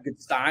not have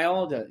good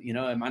style?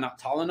 Am I not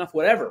tall enough?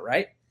 Whatever,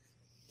 right?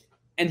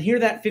 And hear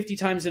that 50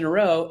 times in a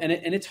row, and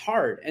it's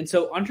hard. And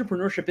so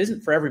entrepreneurship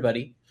isn't for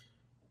everybody.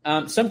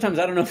 Sometimes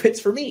I don't know if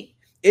it's for me.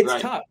 It's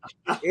right. tough.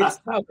 It's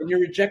tough, and you're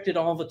rejected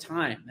all the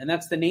time, and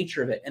that's the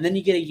nature of it. And then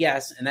you get a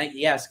yes, and that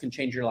yes can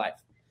change your life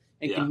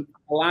and can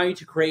allow you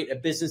to create a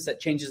business that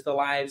changes the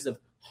lives of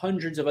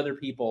hundreds of other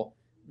people,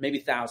 maybe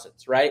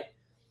thousands, right?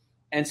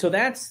 And so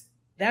that's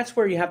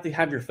where you have to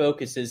have your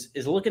focus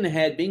is looking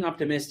ahead, being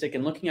optimistic,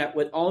 and looking at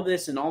what all of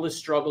this and all this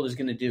struggle is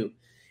going to do.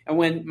 And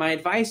when my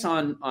advice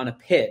on a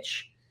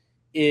pitch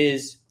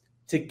is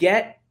to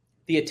get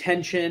the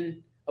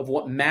attention of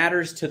what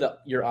matters to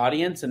your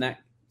audience, and that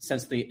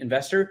sense the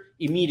investor,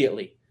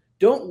 immediately.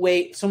 Don't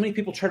wait. So many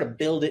people try to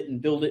build it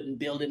and build it and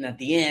build it, and at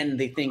the end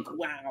they think,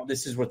 wow,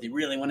 this is what they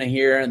really want to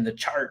hear, and the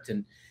chart.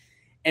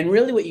 And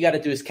really what you got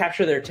to do is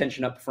capture their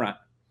attention up front.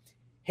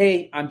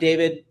 Hey, I'm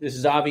David. This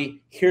is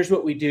Avi. Here's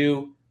what we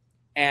do.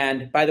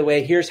 And by the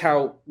way, here's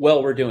how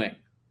well we're doing.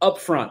 Up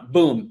front,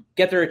 boom,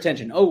 get their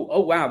attention.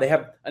 Oh, wow, they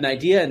have an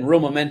idea and real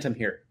momentum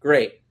here.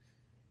 Great.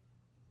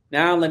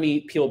 Now let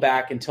me peel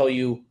back and tell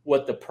you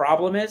what the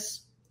problem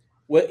is.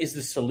 What is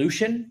the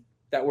solution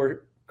that we're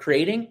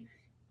creating?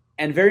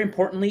 And very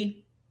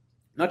importantly,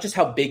 not just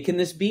how big can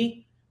this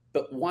be,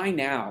 but why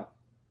now?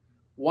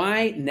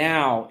 Why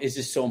now is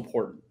this so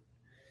important?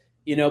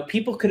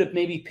 People could have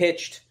maybe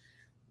pitched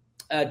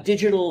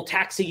digital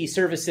taxi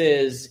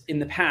services in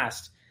the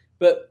past,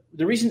 but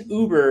the reason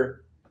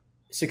Uber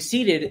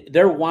succeeded,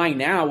 their why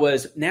now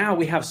was, now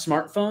we have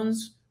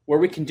smartphones where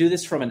we can do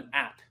this from an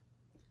app.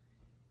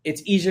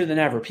 It's easier than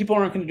ever. People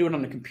aren't going to do it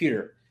on a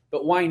computer.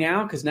 But why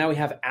now? Because now we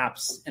have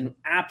apps, and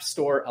App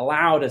Store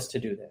allowed us to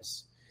do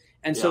this.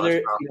 And so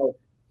there,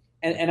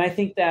 and I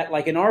think that,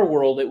 like in our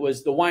world, it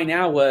was the why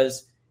now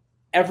was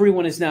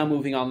everyone is now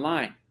moving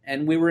online.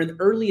 And we were in the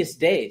earliest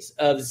days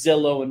of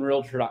Zillow and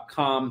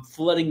Realtor.com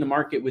flooding the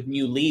market with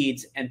new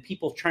leads, and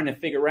people trying to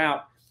figure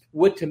out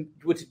what to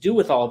do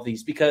with all of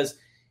these. Because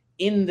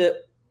in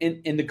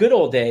the good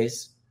old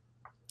days,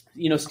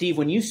 Steve,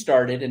 when you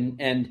started,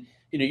 and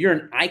you're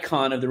an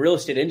icon of the real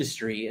estate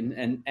industry,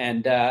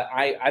 and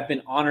I've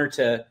been honored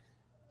to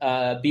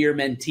be your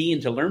mentee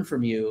and to learn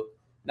from you.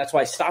 That's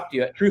why I stopped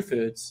you at True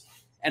Foods.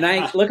 And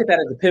I look at that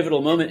as a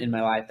pivotal moment in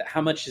my life, that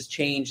how much has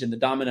changed in the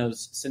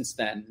dominoes since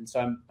then. And so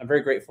I'm very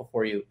grateful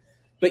for you.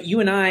 But you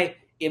and I,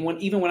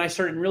 even when I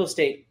started in real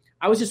estate,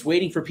 I was just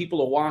waiting for people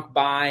to walk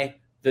by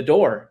the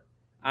door.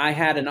 I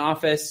had an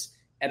office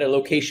at a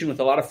location with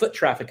a lot of foot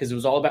traffic because it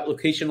was all about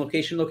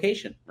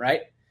location,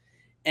 right?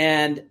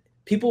 And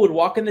people would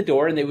walk in the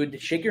door and they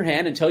would shake your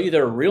hand and tell you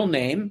their real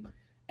name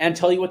and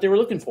tell you what they were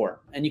looking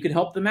for. And you could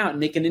help them out and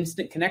make an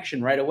instant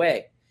connection right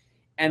away.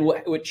 And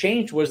what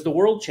changed was the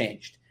world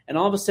changed. And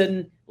all of a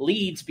sudden,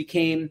 leads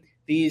became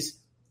these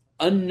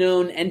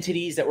unknown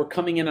entities that were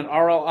coming in on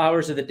all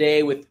hours of the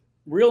day with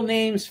real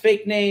names,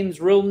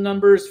 real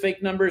numbers,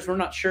 fake numbers. We're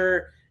not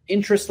sure.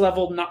 Interest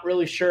level, not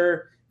really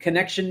sure.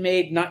 Connection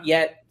made, not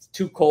yet. It's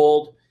too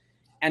cold.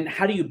 And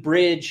how do you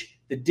bridge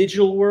the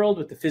digital world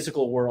with the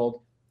physical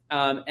world?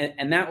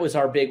 And that was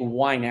our big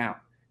why now.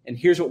 And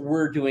here's what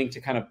we're doing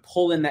to kind of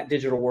pull in that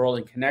digital world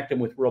and connect them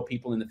with real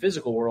people in the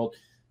physical world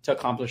to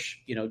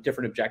accomplish,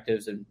 different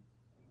objectives and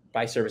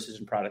buy services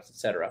and products, et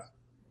cetera.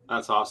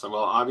 That's awesome.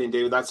 Well, Avi and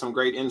David, that's some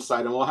great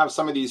insight. And we'll have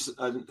some of these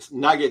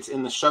nuggets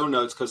in the show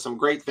notes because some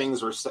great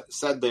things were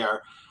said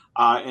there.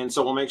 And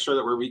so we'll make sure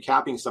that we're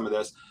recapping some of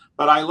this.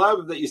 But I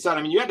love that you said,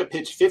 you had to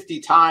pitch 50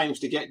 times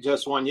to get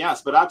just one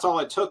yes, but that's all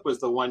it took was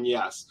the one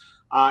yes.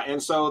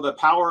 And so the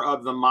power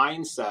of the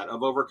mindset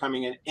of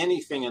overcoming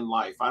anything in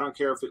life, I don't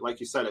care if, like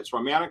you said, it's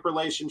romantic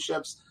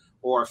relationships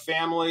or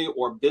family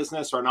or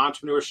business or an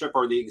entrepreneurship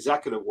or the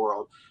executive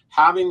world,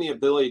 having the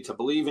ability to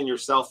believe in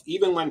yourself,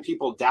 even when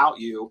people doubt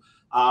you,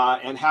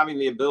 and having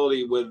the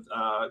ability with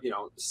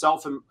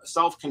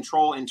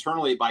self-control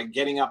internally by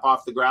getting up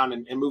off the ground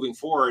and moving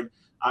forward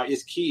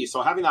is key.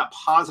 So having that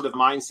positive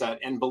mindset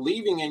and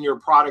believing in your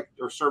product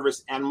or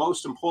service, and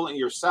most importantly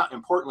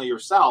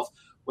yourself,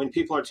 when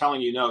people are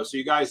telling you no. So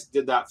you guys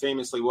did that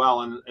famously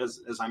well, and as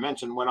I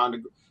mentioned, went on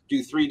to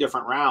do 3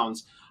 different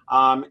rounds.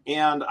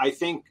 And I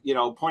think,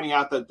 pointing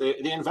out that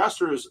the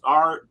investors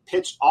are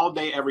pitched all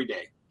day, every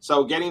day.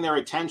 So getting their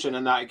attention,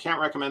 and I can't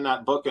recommend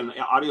that book and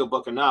audio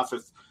book enough.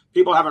 If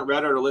people haven't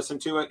read it or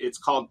listened to it, it's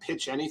called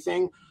Pitch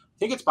Anything. I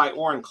think it's by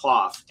Orrin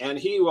Clough. And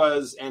he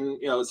was,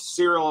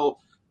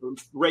 serial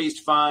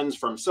raised funds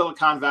from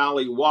Silicon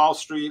Valley, Wall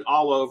Street,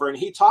 all over. And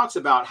he talks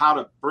about how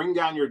to bring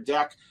down your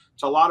deck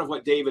to a lot of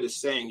what David is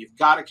saying. You've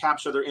got to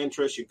capture their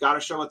interest. You've got to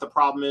show what the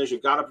problem is.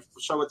 You've got to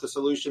show what the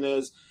solution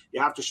is.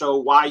 You have to show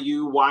why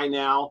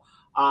now.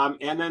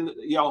 And then,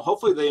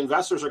 hopefully the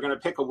investors are going to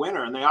pick a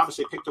winner. And they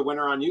obviously picked a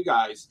winner on you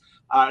guys.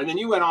 And then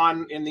you went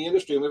on in the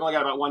industry, and we've only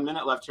got about 1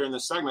 minute left here in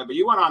this segment, but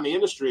you went on the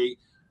industry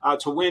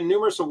to win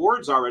numerous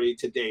awards already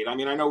to date. I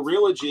mean, I know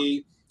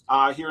Realogy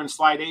here in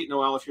slide 8,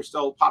 Noel, if you're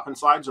still popping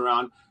slides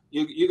around,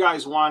 you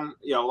guys won,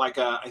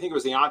 I think it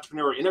was the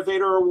Entrepreneur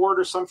Innovator Award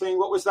or something.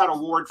 What was that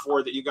award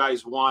for that you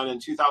guys won in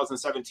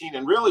 2017?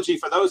 And Realogy,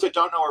 for those that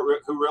don't know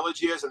who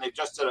Realogy is, and they've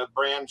just did a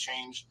brand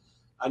change,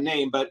 a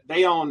name, but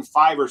they own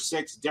 5 or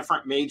 6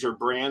 different major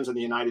brands in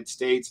the United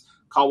States: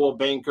 Coldwell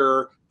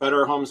Banker,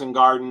 Better Homes and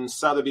Gardens,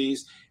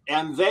 Sotheby's,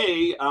 and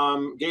they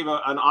gave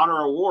an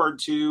honor award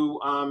to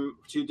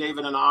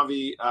David and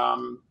Avi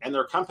and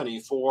their company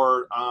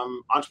for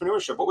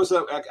entrepreneurship. What was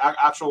the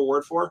actual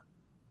award for?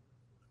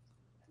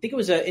 I think it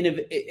was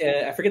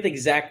I forget the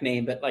exact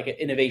name, but like an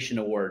innovation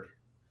award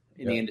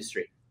in the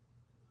industry.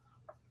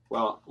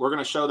 Well, we're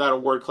going to show that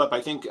award clip.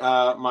 I think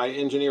my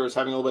engineer is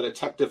having a little bit of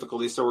tech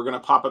difficulty, so we're going to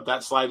pop up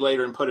that slide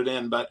later and put it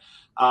in. But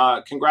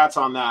congrats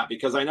on that,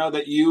 because I know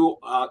that you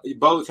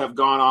both have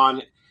gone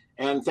on,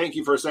 and thank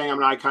you for saying I'm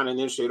an icon in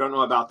the industry. I don't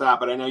know about that,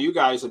 but I know you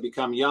guys have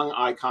become young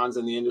icons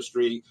in the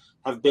industry,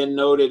 have been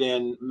noted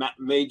in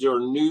major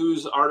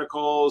news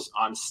articles,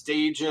 on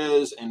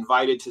stages,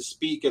 invited to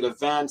speak at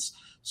events.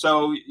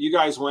 So you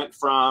guys went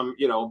from,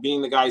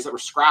 being the guys that were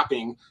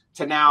scrapping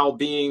to now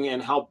being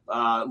and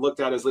looked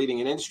at as leading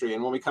an industry.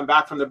 And when we come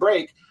back from the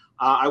break,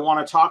 I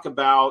want to talk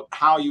about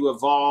how you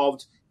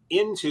evolved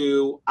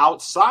into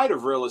outside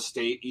of real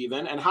estate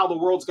even, and how the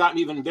world's gotten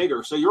even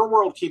bigger. So your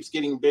world keeps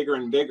getting bigger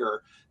and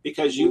bigger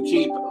because you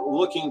keep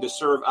looking to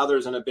serve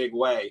others in a big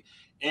way.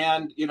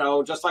 And,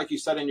 just like you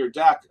said in your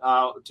deck,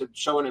 to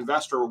show an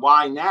investor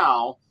why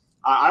now,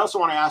 I also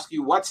want to ask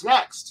you what's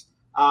next.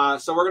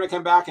 So we're going to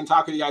come back and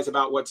talk to you guys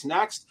about what's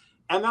next.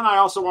 And then I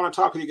also want to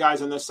talk with you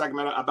guys in this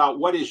segment about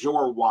what is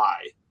your why,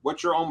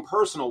 what's your own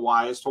personal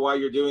why as to why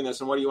you're doing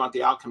this, and what do you want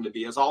the outcome to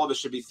be, as all of us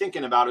should be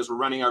thinking about as we're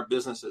running our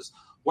businesses.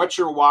 What's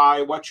your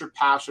why, what's your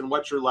passion,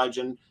 what's your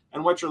legend,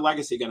 and what's your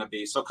legacy going to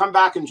be? So come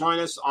back and join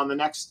us on the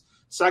next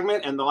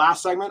segment and the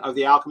last segment of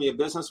the Alchemy of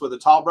Business with the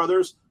Tal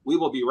Brothers. We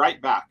will be right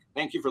back.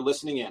 Thank you for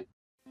listening in.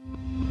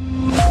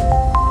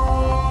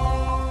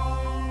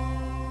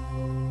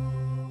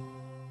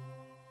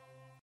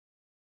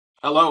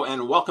 Hello,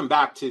 and welcome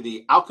back to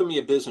the Alchemy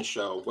of Business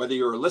Show. Whether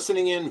you're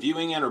listening in,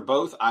 viewing in, or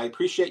both, I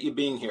appreciate you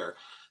being here.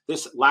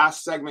 This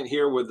last segment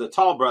here with the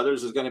Tal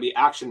Brothers is going to be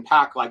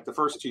action-packed like the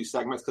first 2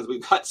 segments, because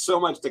we've got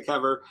so much to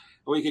cover.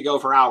 We could go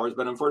for hours,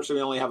 but unfortunately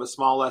we only have a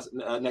small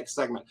next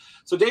segment.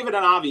 So David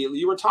and Avi,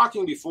 you were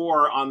talking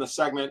before on the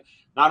segment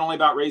not only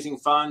about raising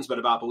funds, but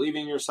about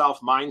believing in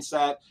yourself,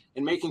 mindset,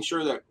 and making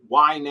sure that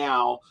why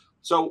now.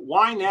 So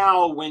why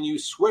now, when you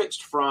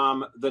switched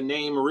from the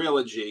name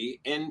Realogy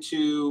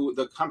into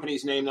the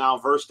company's name now,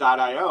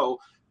 Verse.io,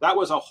 that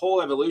was a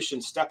whole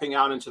evolution, stepping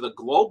out into the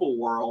global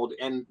world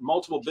and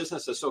multiple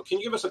businesses. So can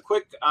you give us a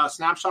quick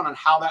snapshot on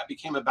how that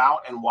became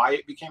about and why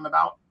it became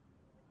about?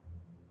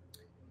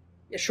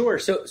 Yeah, sure.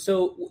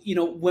 So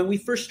when we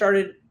first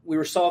started, we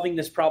were solving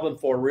this problem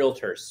for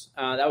realtors.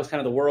 That was kind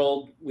of the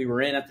world we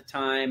were in at the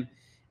time,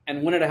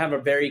 and wanted to have a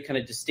very kind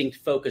of distinct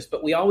focus.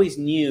 But we always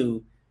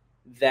knew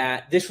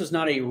that this was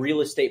not a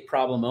real estate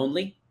problem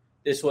only.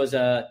 This was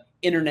a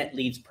internet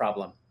leads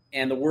problem,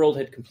 and the world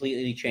had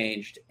completely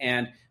changed.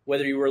 And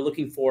whether you were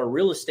looking for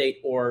real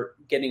estate or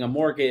getting a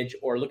mortgage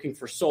or looking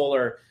for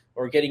solar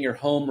or getting your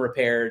home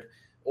repaired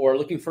or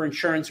looking for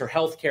insurance or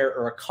healthcare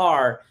or a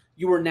car,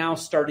 you were now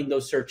starting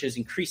those searches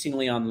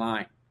increasingly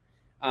online.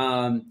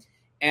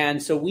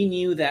 And so we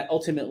knew that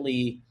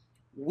ultimately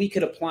we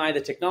could apply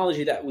the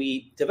technology that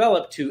we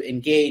developed to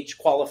engage,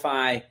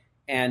 qualify,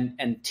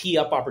 and tee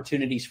up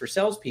opportunities for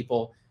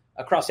salespeople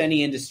across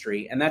any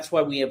industry. And that's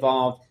why we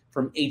evolved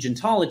from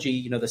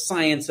Agentology, the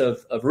science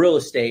of real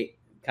estate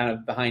kind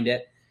of behind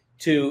it,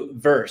 to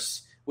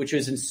Verse, which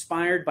was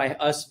inspired by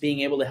us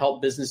being able to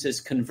help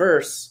businesses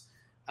converse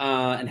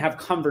and have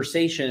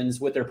conversations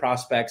with their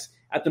prospects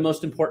at the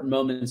most important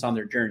moments on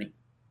their journey.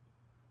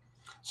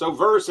 So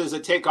Verse is a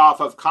takeoff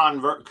of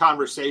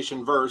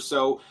conversation Verse.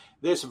 So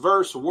this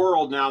Verse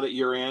world now that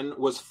you're in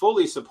was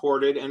fully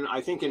supported and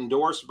I think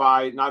endorsed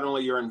by not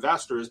only your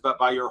investors, but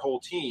by your whole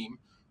team.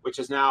 which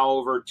is now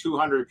over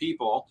 200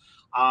 people.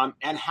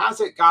 And has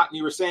it gotten,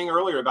 you were saying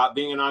earlier about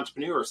being an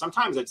entrepreneur,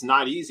 sometimes it's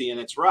not easy and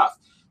it's rough.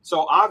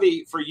 So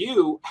Avi, for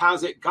you,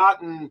 has it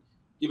gotten,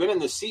 you've been in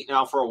this seat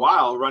now for a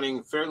while, running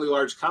a fairly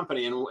large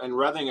company and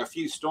weathering a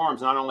few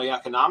storms, not only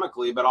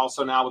economically, but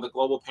also now with a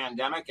global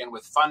pandemic and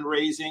with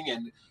fundraising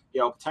and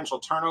potential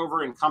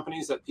turnover in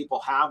companies that people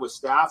have with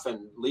staff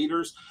and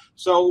leaders.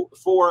 So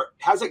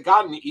has it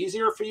gotten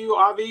easier for you,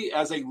 Avi,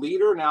 as a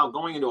leader now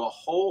going into a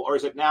hole, or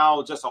is it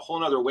now just a whole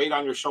nother weight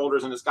on your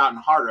shoulders and it's gotten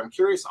harder? I'm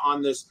curious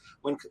on this,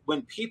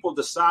 when people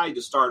decide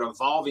to start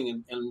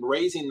evolving and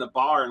raising the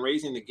bar and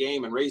raising the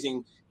game and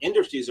raising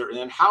industries,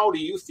 and how do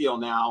you feel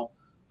now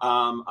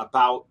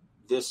about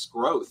this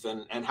growth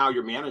and how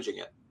you're managing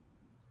it?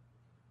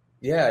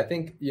 Yeah, I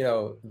think,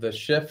 the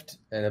shift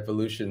and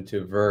evolution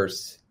to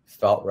Verse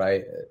felt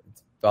right. It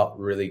felt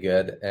really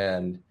good.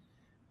 And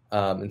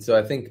so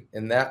I think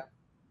in that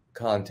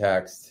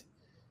context,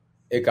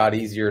 it got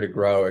easier to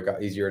grow. It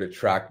got easier to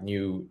attract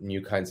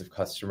new kinds of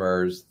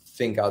customers,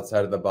 think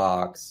outside of the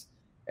box,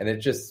 and it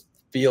just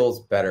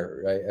feels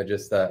better, right?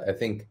 I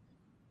think,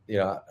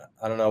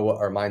 I don't know what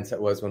our mindset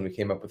was when we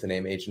came up with the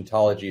name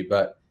Agentology,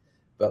 but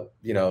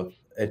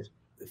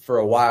for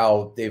a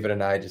while, David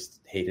and I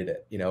just hated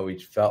it. We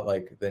felt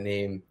like the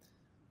name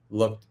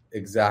looked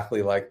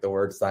exactly like the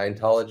word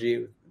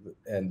Scientology,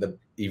 and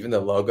even the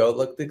logo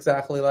looked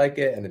exactly like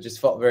it, and it just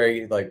felt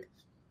very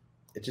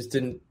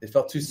it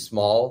felt too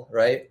small,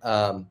 right?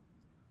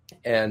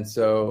 And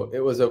so it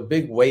was a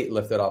big weight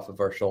lifted off of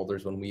our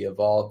shoulders when we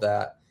evolved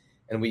that,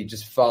 and we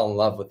just fell in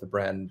love with the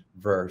brand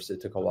Verse.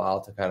 It took a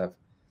while to kind of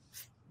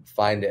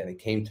find it, and it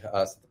came to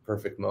us at the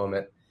perfect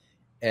moment,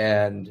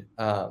 and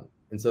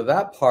so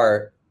that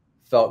part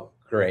felt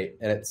great,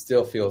 and it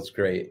still feels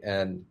great.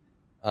 And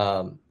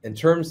in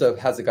terms of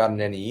has it gotten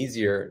any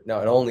easier?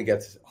 No, it only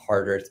gets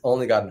harder. It's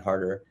only gotten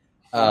harder.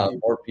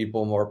 More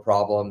people, more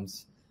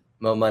problems,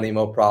 more money,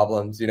 more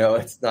problems.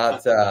 It's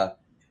not.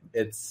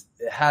 It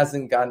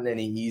hasn't gotten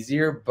any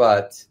easier,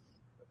 but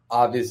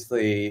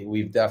obviously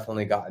we've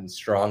definitely gotten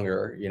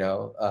stronger.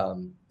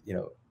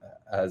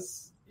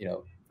 As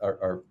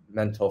our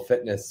mental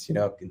fitness,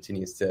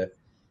 continues to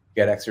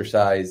get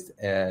exercised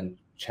and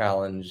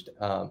challenged.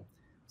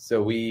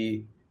 So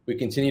we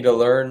continue to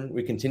learn,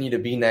 we continue to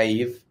be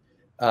naive,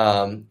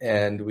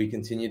 and we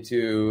continue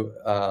to,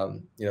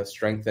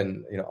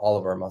 strengthen, all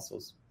of our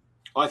muscles.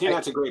 Well, I think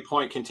that's a great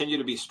point. Continue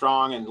to be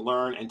strong and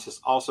learn, and to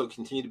also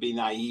continue to be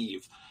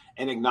naive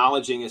and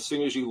acknowledging as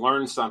soon as you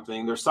learn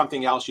something, there's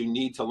something else you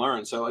need to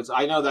learn. So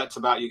I know that's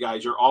about you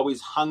guys. You're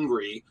always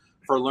hungry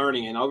for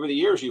learning. And over the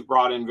years, you've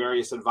brought in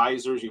various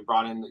advisors. You've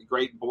brought in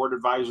great board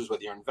advisors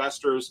with your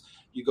investors.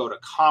 You go to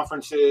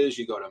conferences,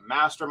 you go to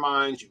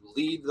masterminds, you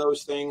lead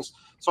those things.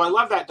 So I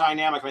love that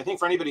dynamic. And I think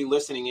for anybody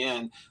listening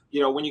in,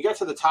 when you get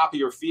to the top of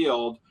your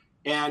field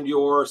and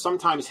you're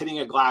sometimes hitting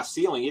a glass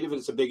ceiling, even if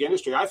it's a big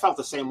industry, I felt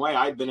the same way.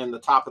 I'd been in the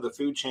top of the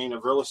food chain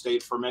of real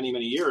estate for many,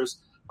 many years,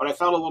 but I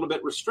felt a little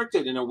bit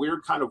restricted in a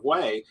weird kind of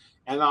way.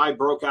 And I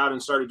broke out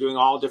and started doing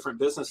all different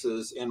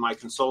businesses in my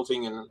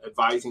consulting and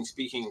advising,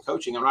 speaking, and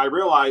coaching. And I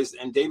realized,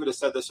 and David has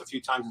said this a few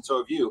times, and so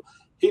have you,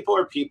 people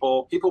are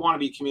people. People want to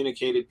be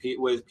communicated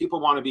with. People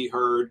want to be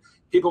heard.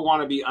 People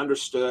want to be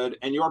understood.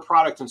 And your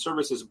product and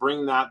services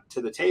bring that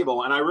to the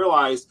table. And I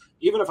realized,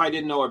 even if I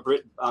didn't know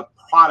a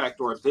product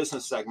or a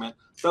business segment,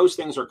 those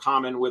things are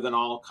common within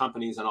all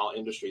companies and all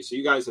industries. So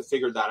you guys have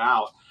figured that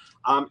out.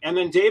 And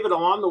then, David,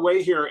 along the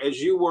way here,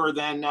 as you were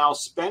then now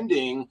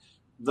spending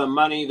the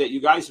money that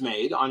you guys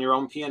made on your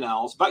own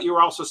P&Ls, but you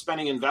were also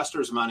spending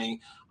investors'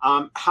 money,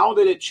 how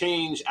did it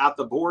change at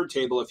the board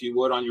table, if you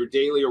would, on your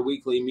daily or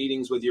weekly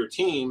meetings with your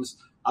teams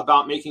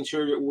about making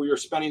sure you're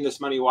spending this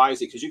money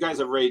wisely? Because you guys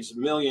have raised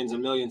millions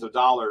and millions of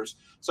dollars.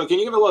 So can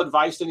you give a little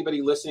advice to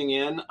anybody listening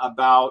in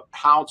about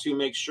how to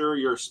make sure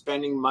you're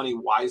spending money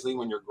wisely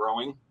when you're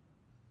growing?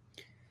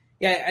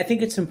 Yeah, I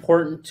think it's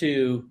important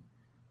to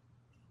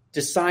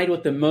decide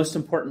what the most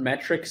important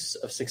metrics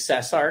of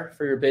success are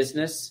for your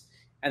business,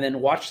 and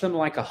then watch them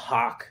like a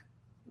hawk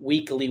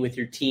weekly with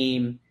your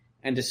team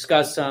and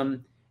discuss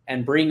them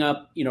and bring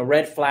up,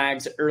 red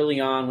flags early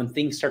on when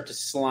things start to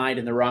slide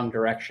in the wrong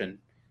direction.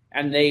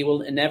 And they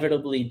will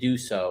inevitably do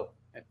so,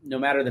 no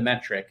matter the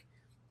metric.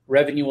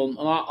 Revenue will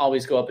not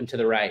always go up and to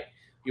the right.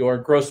 Your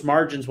gross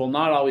margins will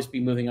not always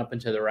be moving up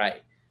and to the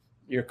right.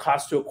 Your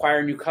cost to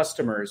acquire new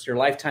customers, your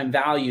lifetime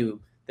value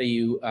that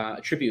you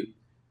attribute,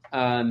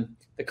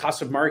 the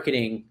cost of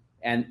marketing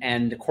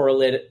and the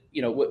correlate,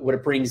 what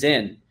it brings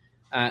in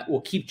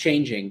will keep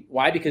changing.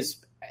 Why?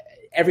 Because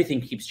everything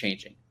keeps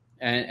changing,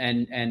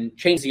 and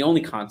change is the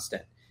only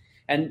constant.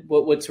 And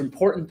what's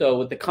important, though,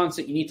 with the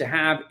constant you need to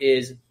have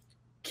is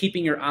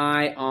keeping your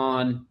eye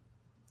on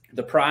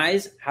the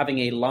prize, having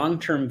a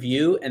long-term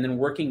view, and then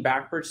working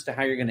backwards to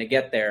how you're going to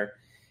get there,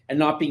 and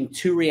not being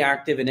too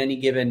reactive in any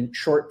given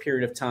short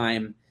period of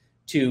time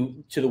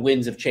to the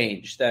winds of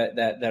change that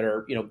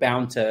are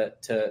bound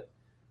to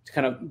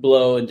kind of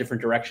blow in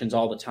different directions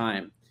all the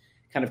time.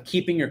 Kind of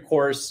keeping your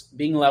course,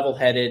 being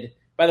level-headed.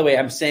 By the way,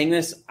 I'm saying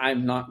this,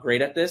 I'm not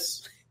great at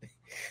this.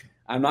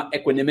 I'm not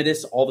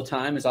equanimous all the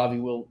time, as Avi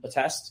will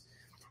attest.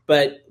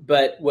 But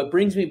what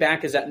brings me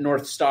back is that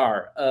North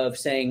Star of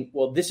saying,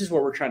 well, this is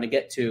where we're trying to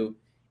get to,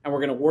 and we're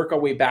going to work our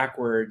way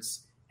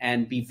backwards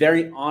and be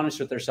very honest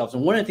with ourselves.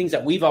 And one of the things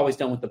that we've always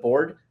done with the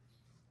board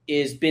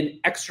is been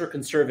extra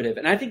conservative.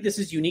 And I think this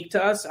is unique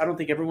to us. I don't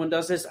think everyone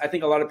does this. I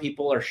think a lot of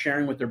people are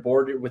sharing with their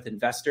board, with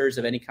investors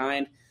of any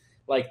kind,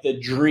 like the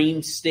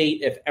dream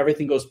state, if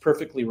everything goes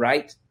perfectly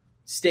right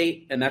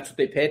state, and that's what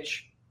they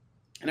pitch.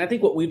 And I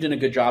think what we've done a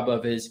good job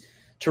of is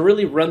to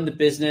really run the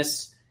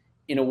business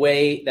in a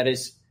way that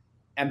is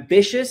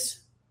ambitious,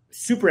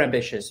 super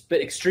ambitious,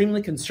 but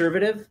extremely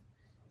conservative,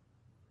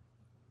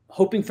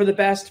 hoping for the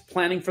best,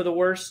 planning for the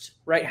worst,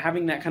 right?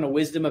 Having that kind of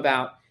wisdom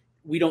about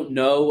we don't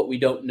know what we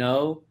don't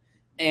know,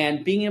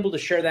 and being able to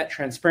share that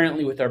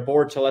transparently with our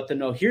board to let them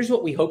know, here's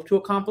what we hope to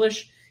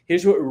accomplish,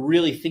 here's what we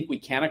really think we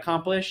can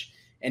accomplish,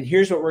 and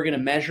here's what we're going to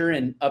measure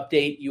and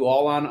update you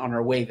all on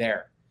our way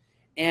there.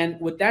 And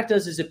what that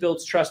does is it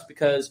builds trust,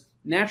 because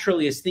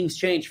naturally as things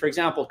change, for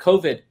example,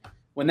 COVID,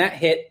 when that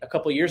hit a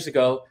couple of years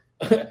ago,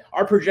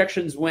 our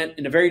projections went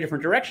in a very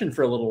different direction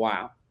for a little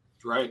while.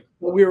 Right.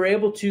 But we were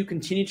able to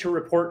continue to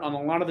report on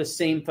a lot of the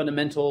same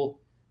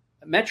fundamental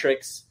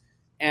metrics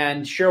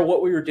and share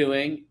what we were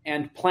doing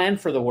and plan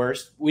for the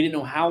worst. We didn't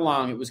know how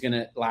long it was going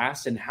to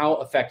last and how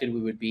affected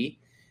we would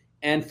be.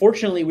 And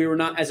fortunately, we were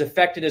not as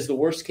affected as the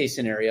worst case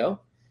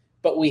scenario,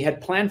 but we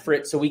had planned for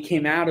it. So we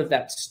came out of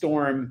that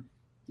storm,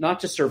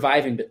 not just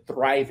surviving, but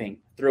thriving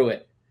through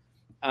it.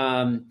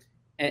 And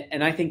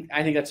I think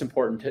that's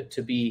important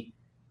to be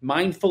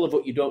mindful of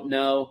what you don't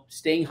know,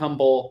 staying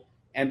humble,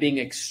 and being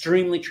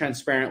extremely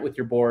transparent with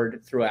your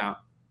board throughout.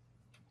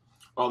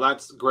 Well,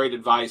 that's great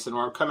advice. And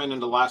we're coming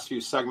into the last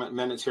few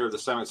minutes here of the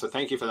segment. So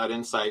thank you for that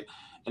insight.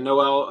 And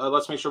Noel,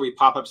 let's make sure we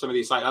pop up some of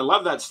these slides. I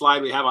love that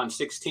slide we have on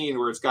 16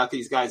 where it's got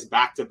these guys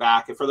back to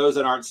back. And for those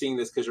that aren't seeing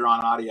this because you're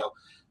on audio,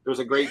 there's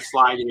a great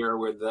slide here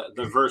with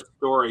the Verse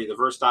story, the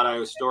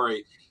Verse.io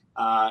story.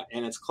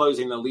 And it's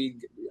closing the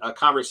lead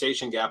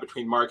conversation gap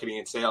between marketing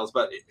and sales.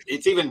 But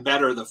it's even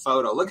better, the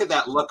photo. Look at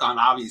that look on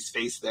Avi's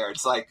face there.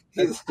 It's like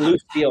blue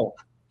steel.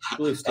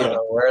 Blue steel. I don't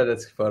know where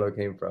this photo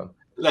came from.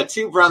 The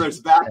two brothers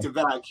back to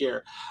back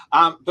here.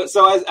 But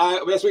so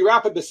as we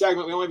wrap up the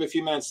segment, we only have a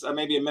few minutes,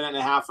 maybe a minute and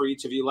a half for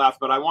each of you left.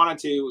 But I wanted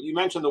to, you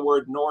mentioned the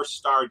word North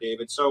Star,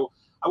 David. So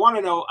I want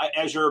to know,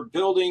 as you're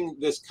building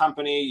this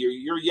company,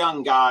 you're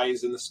young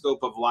guys in the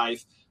scope of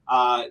life.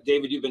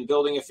 David, you've been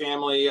building a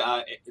family,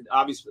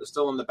 obviously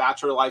still in the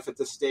bachelor life at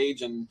this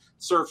stage, and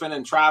surfing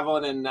and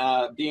traveling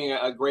and being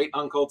a great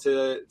uncle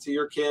to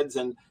your kids.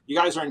 And you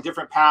guys are in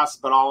different paths,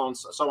 but all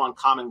on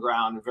common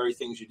ground and very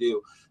things you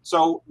do.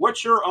 So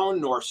what's your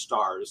own North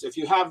Stars? If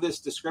you have this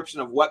description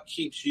of what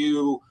keeps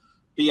you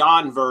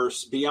beyond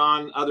Verse,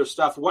 beyond other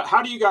stuff,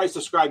 how do you guys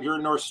describe your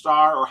North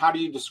Star, or how do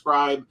you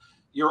describe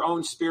your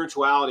own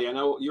spirituality? I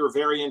know you're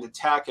very into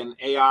tech and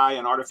AI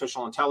and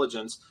artificial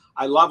intelligence.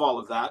 I love all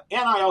of that.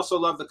 And I also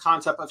love the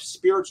concept of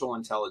spiritual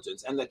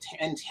intelligence and the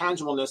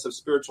intangibleness of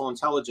spiritual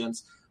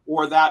intelligence,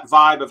 or that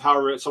vibe of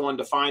however someone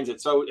defines it.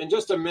 So in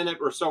just a minute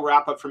or so,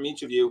 wrap up from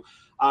each of you.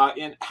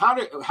 And how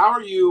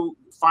are you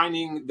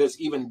finding this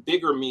even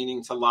bigger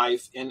meaning to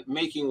life and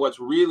making what's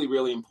really,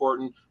 really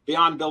important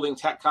beyond building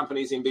tech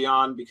companies and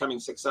beyond becoming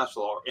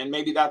successful? And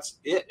maybe that's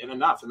it and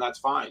enough, and that's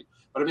fine.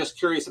 But I'm just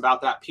curious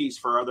about that piece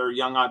for other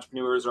young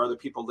entrepreneurs or other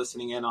people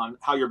listening in on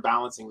how you're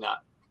balancing that.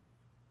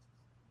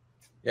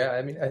 Yeah,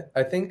 I mean,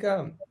 I think,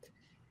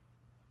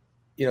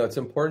 it's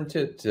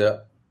important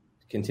to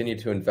continue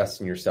to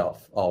invest in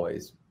yourself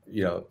always,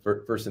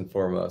 first and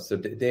foremost. So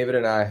David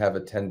and I have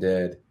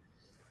attended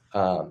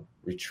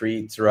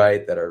retreats,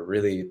 right, that are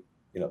really,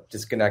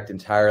 disconnect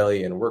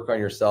entirely and work on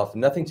yourself,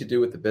 nothing to do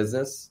with the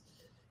business.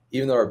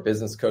 Even though our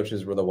business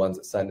coaches were the ones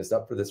that signed us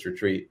up for this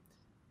retreat,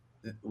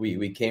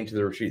 we came to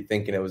the retreat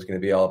thinking it was going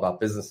to be all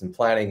about business and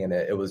planning, and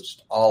it was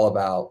just all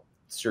about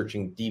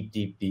searching deep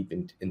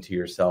into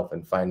yourself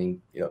and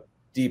finding,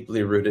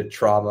 deeply rooted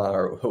trauma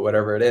or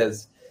whatever it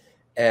is.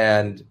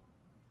 And,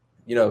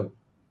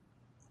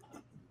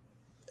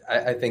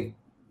 I think,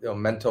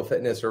 mental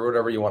fitness or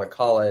whatever you want to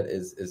call it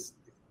is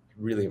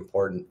really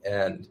important.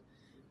 And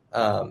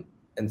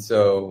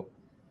so,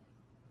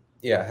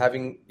 yeah,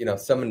 having,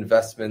 some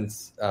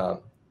investments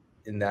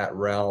in that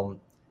realm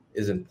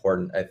is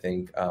important. I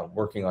think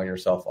working on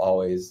yourself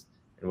always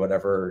in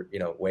whatever,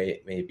 way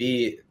it may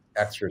be,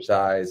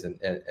 exercise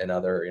and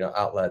other,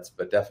 outlets,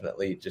 but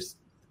definitely just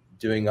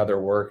doing other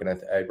work. And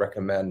I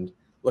recommend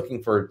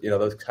looking for,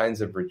 those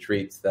kinds of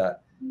retreats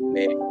that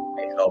may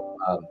help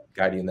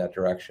guide you in that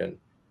direction.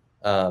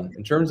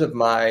 In terms of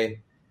my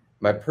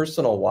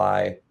personal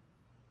why,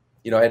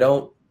 I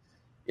don't,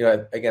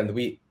 again,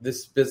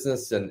 this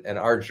business and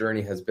our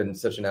journey has been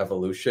such an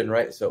evolution,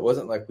 right? So it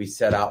wasn't like we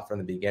set out from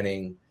the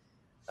beginning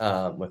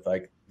with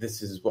like,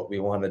 this is what we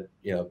want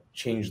to,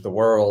 change the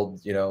world,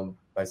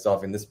 by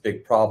solving this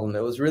big problem.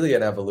 It was really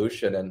an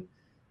evolution. And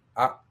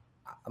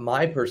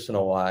my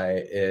personal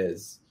why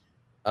is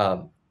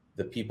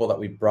the people that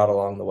we brought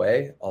along the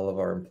way, all of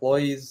our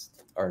employees,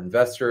 our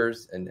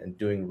investors, and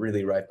doing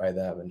really right by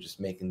them and just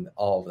making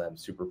all of them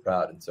super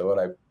proud. And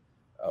so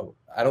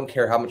I don't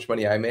care how much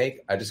money I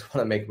make. I just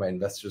want to make my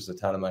investors a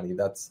ton of money.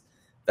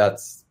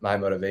 That's my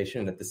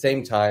motivation. And at the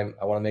same time,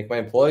 I want to make my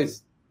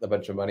employees a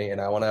bunch of money,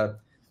 and I want to,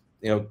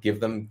 give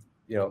them,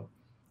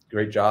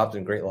 great jobs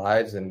and great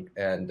lives. And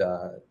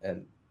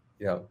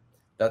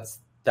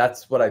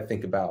that's what I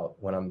think about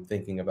when I'm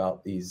thinking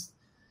about these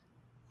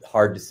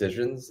hard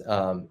decisions,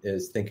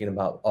 is thinking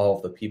about all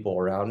of the people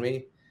around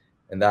me.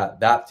 And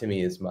that to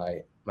me is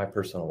my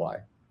personal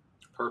why.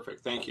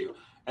 Perfect. Thank you.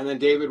 And then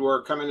David,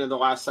 we're coming to the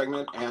last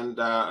segment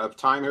of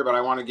time here, but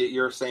I want to get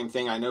your same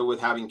thing. I know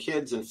with having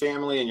kids and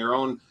family and your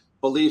own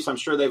beliefs, I'm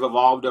sure they've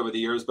evolved over the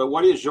years, but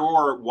what is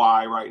your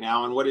why right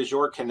now? And what is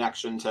your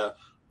connection to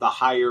the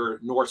higher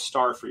North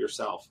Star for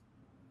yourself?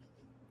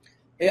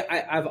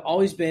 I've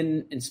always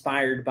been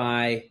inspired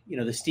by,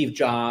 the Steve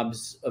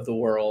Jobs of the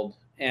world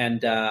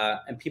and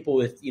people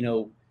with,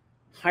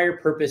 higher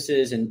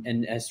purposes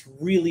and as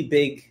really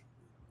big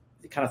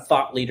kind of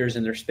thought leaders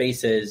in their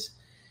spaces.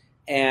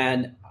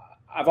 And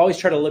I've always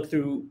tried to look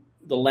through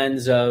the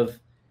lens of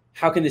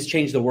how can this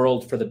change the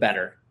world for the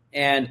better?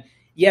 And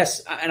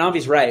yes, and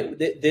Avi's right.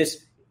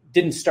 This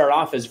didn't start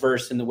off as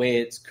Verse in the way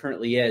it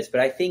currently is,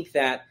 but I think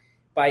that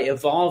by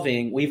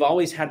evolving, we've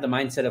always had the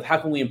mindset of how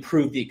can we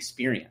improve the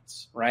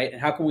experience, right?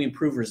 And how can we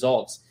improve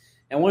results?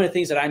 And one of the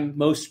things that I'm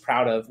most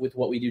proud of with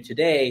what we do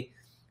today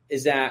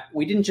is that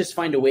we didn't just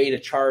find a way to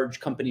charge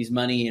companies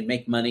money and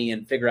make money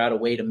and figure out a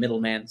way to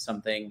middleman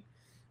something.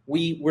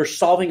 We're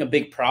solving a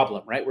big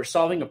problem, right? We're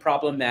solving a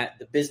problem that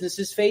the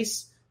businesses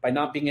face by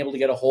not being able to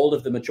get a hold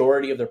of the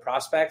majority of their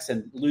prospects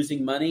and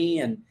losing money,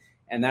 and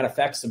that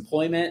affects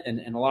employment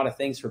and a lot of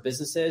things for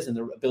businesses and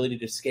their ability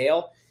to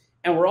scale.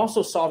 And we're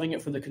also solving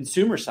it from the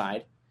consumer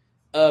side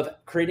of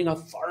creating a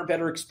far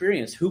better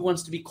experience. Who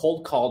wants to be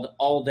cold called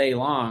all day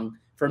long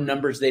from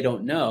numbers they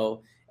don't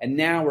know? And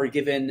now we're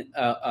given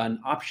an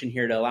option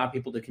here to allow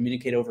people to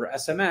communicate over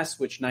SMS,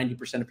 which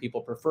 90% of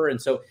people prefer.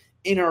 And so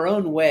in our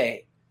own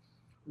way,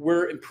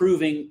 we're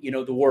improving,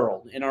 the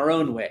world in our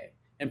own way,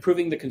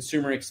 improving the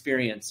consumer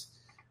experience.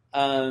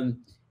 And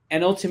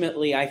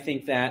ultimately, I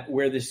think that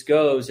where this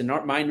goes, and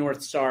my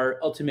North Star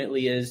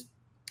ultimately is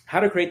how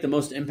to create the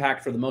most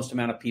impact for the most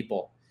amount of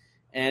people.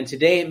 And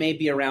today it may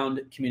be around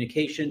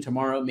communication.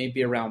 Tomorrow it may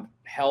be around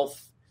health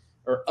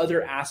or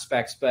other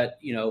aspects. But,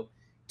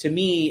 to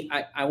me,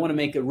 I want to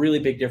make a really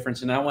big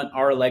difference. And I want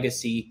our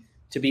legacy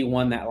to be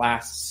one that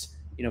lasts,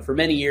 for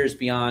many years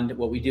beyond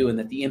what we do, and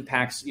that the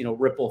impacts,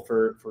 ripple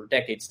for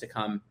decades to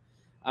come,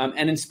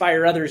 and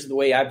inspire others the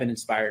way I've been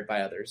inspired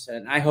by others.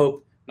 And I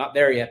hope, not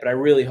there yet, but I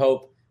really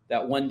hope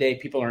that one day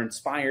people are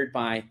inspired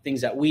by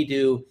things that we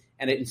do,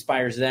 and it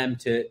inspires them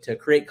to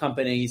create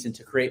companies and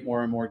to create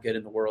more and more good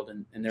in the world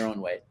in their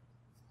own way.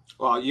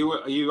 Well,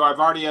 I've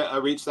already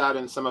reached that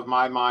in some of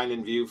my mind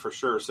and view for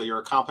sure. So you're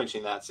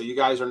accomplishing that. So you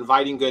guys are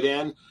inviting good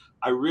in.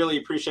 I really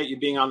appreciate you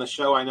being on the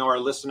show. I know our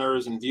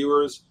listeners and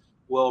viewers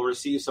will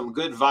receive some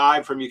good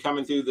vibe from you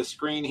coming through the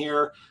screen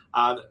here.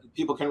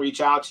 People can reach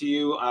out to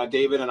you.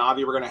 David and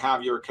Avi, we're going to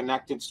have your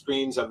connected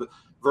screens of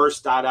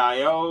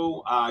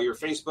verse.io, your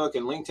Facebook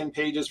and LinkedIn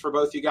pages for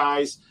both you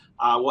guys.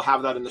 We'll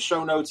have that in the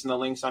show notes and the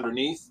links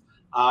underneath.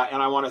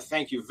 And I want to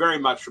thank you very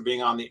much for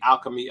being on the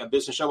Alchemy of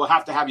Business Show. We'll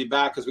have to have you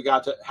back because we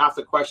got to half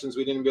the questions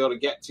we didn't be able to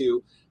get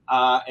to.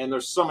 And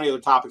there's so many other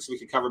topics we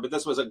could cover. But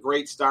this was a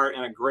great start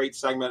and a great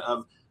segment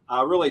of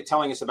really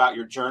telling us about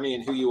your journey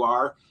and who you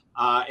are.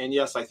 And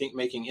yes, I think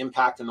making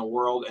impact in the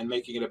world and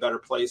making it a better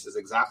place is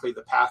exactly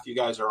the path you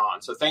guys are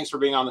on. So thanks for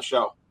being on the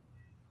show.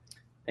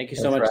 Thank you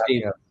so much,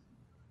 Steve.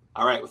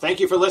 All right. Well, thank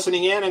you for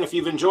listening in. And if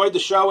you've enjoyed the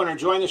show and are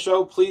enjoying the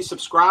show, please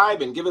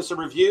subscribe and give us a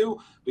review.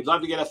 We'd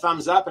love to get a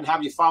thumbs up and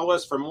have you follow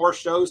us for more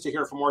shows to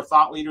hear from more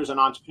thought leaders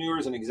and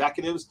entrepreneurs and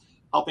executives,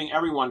 helping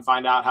everyone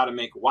find out how to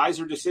make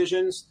wiser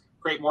decisions,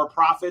 create more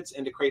profits,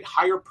 and to create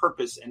higher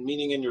purpose and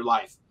meaning in your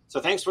life.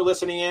 So thanks for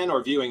listening in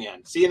or viewing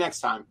in. See you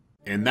next time.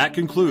 And that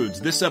concludes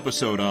this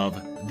episode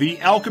of The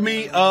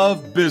Alchemy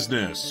of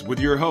Business with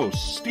your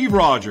host, Steve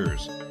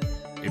Rodgers.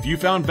 If you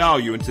found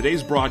value in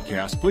today's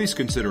broadcast, please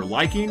consider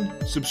liking,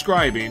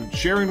 subscribing,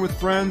 sharing with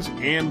friends,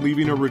 and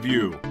leaving a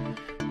review.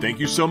 Thank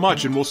you so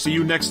much, and we'll see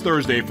you next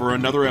Thursday for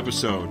another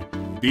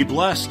episode. Be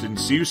blessed and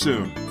see you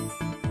soon.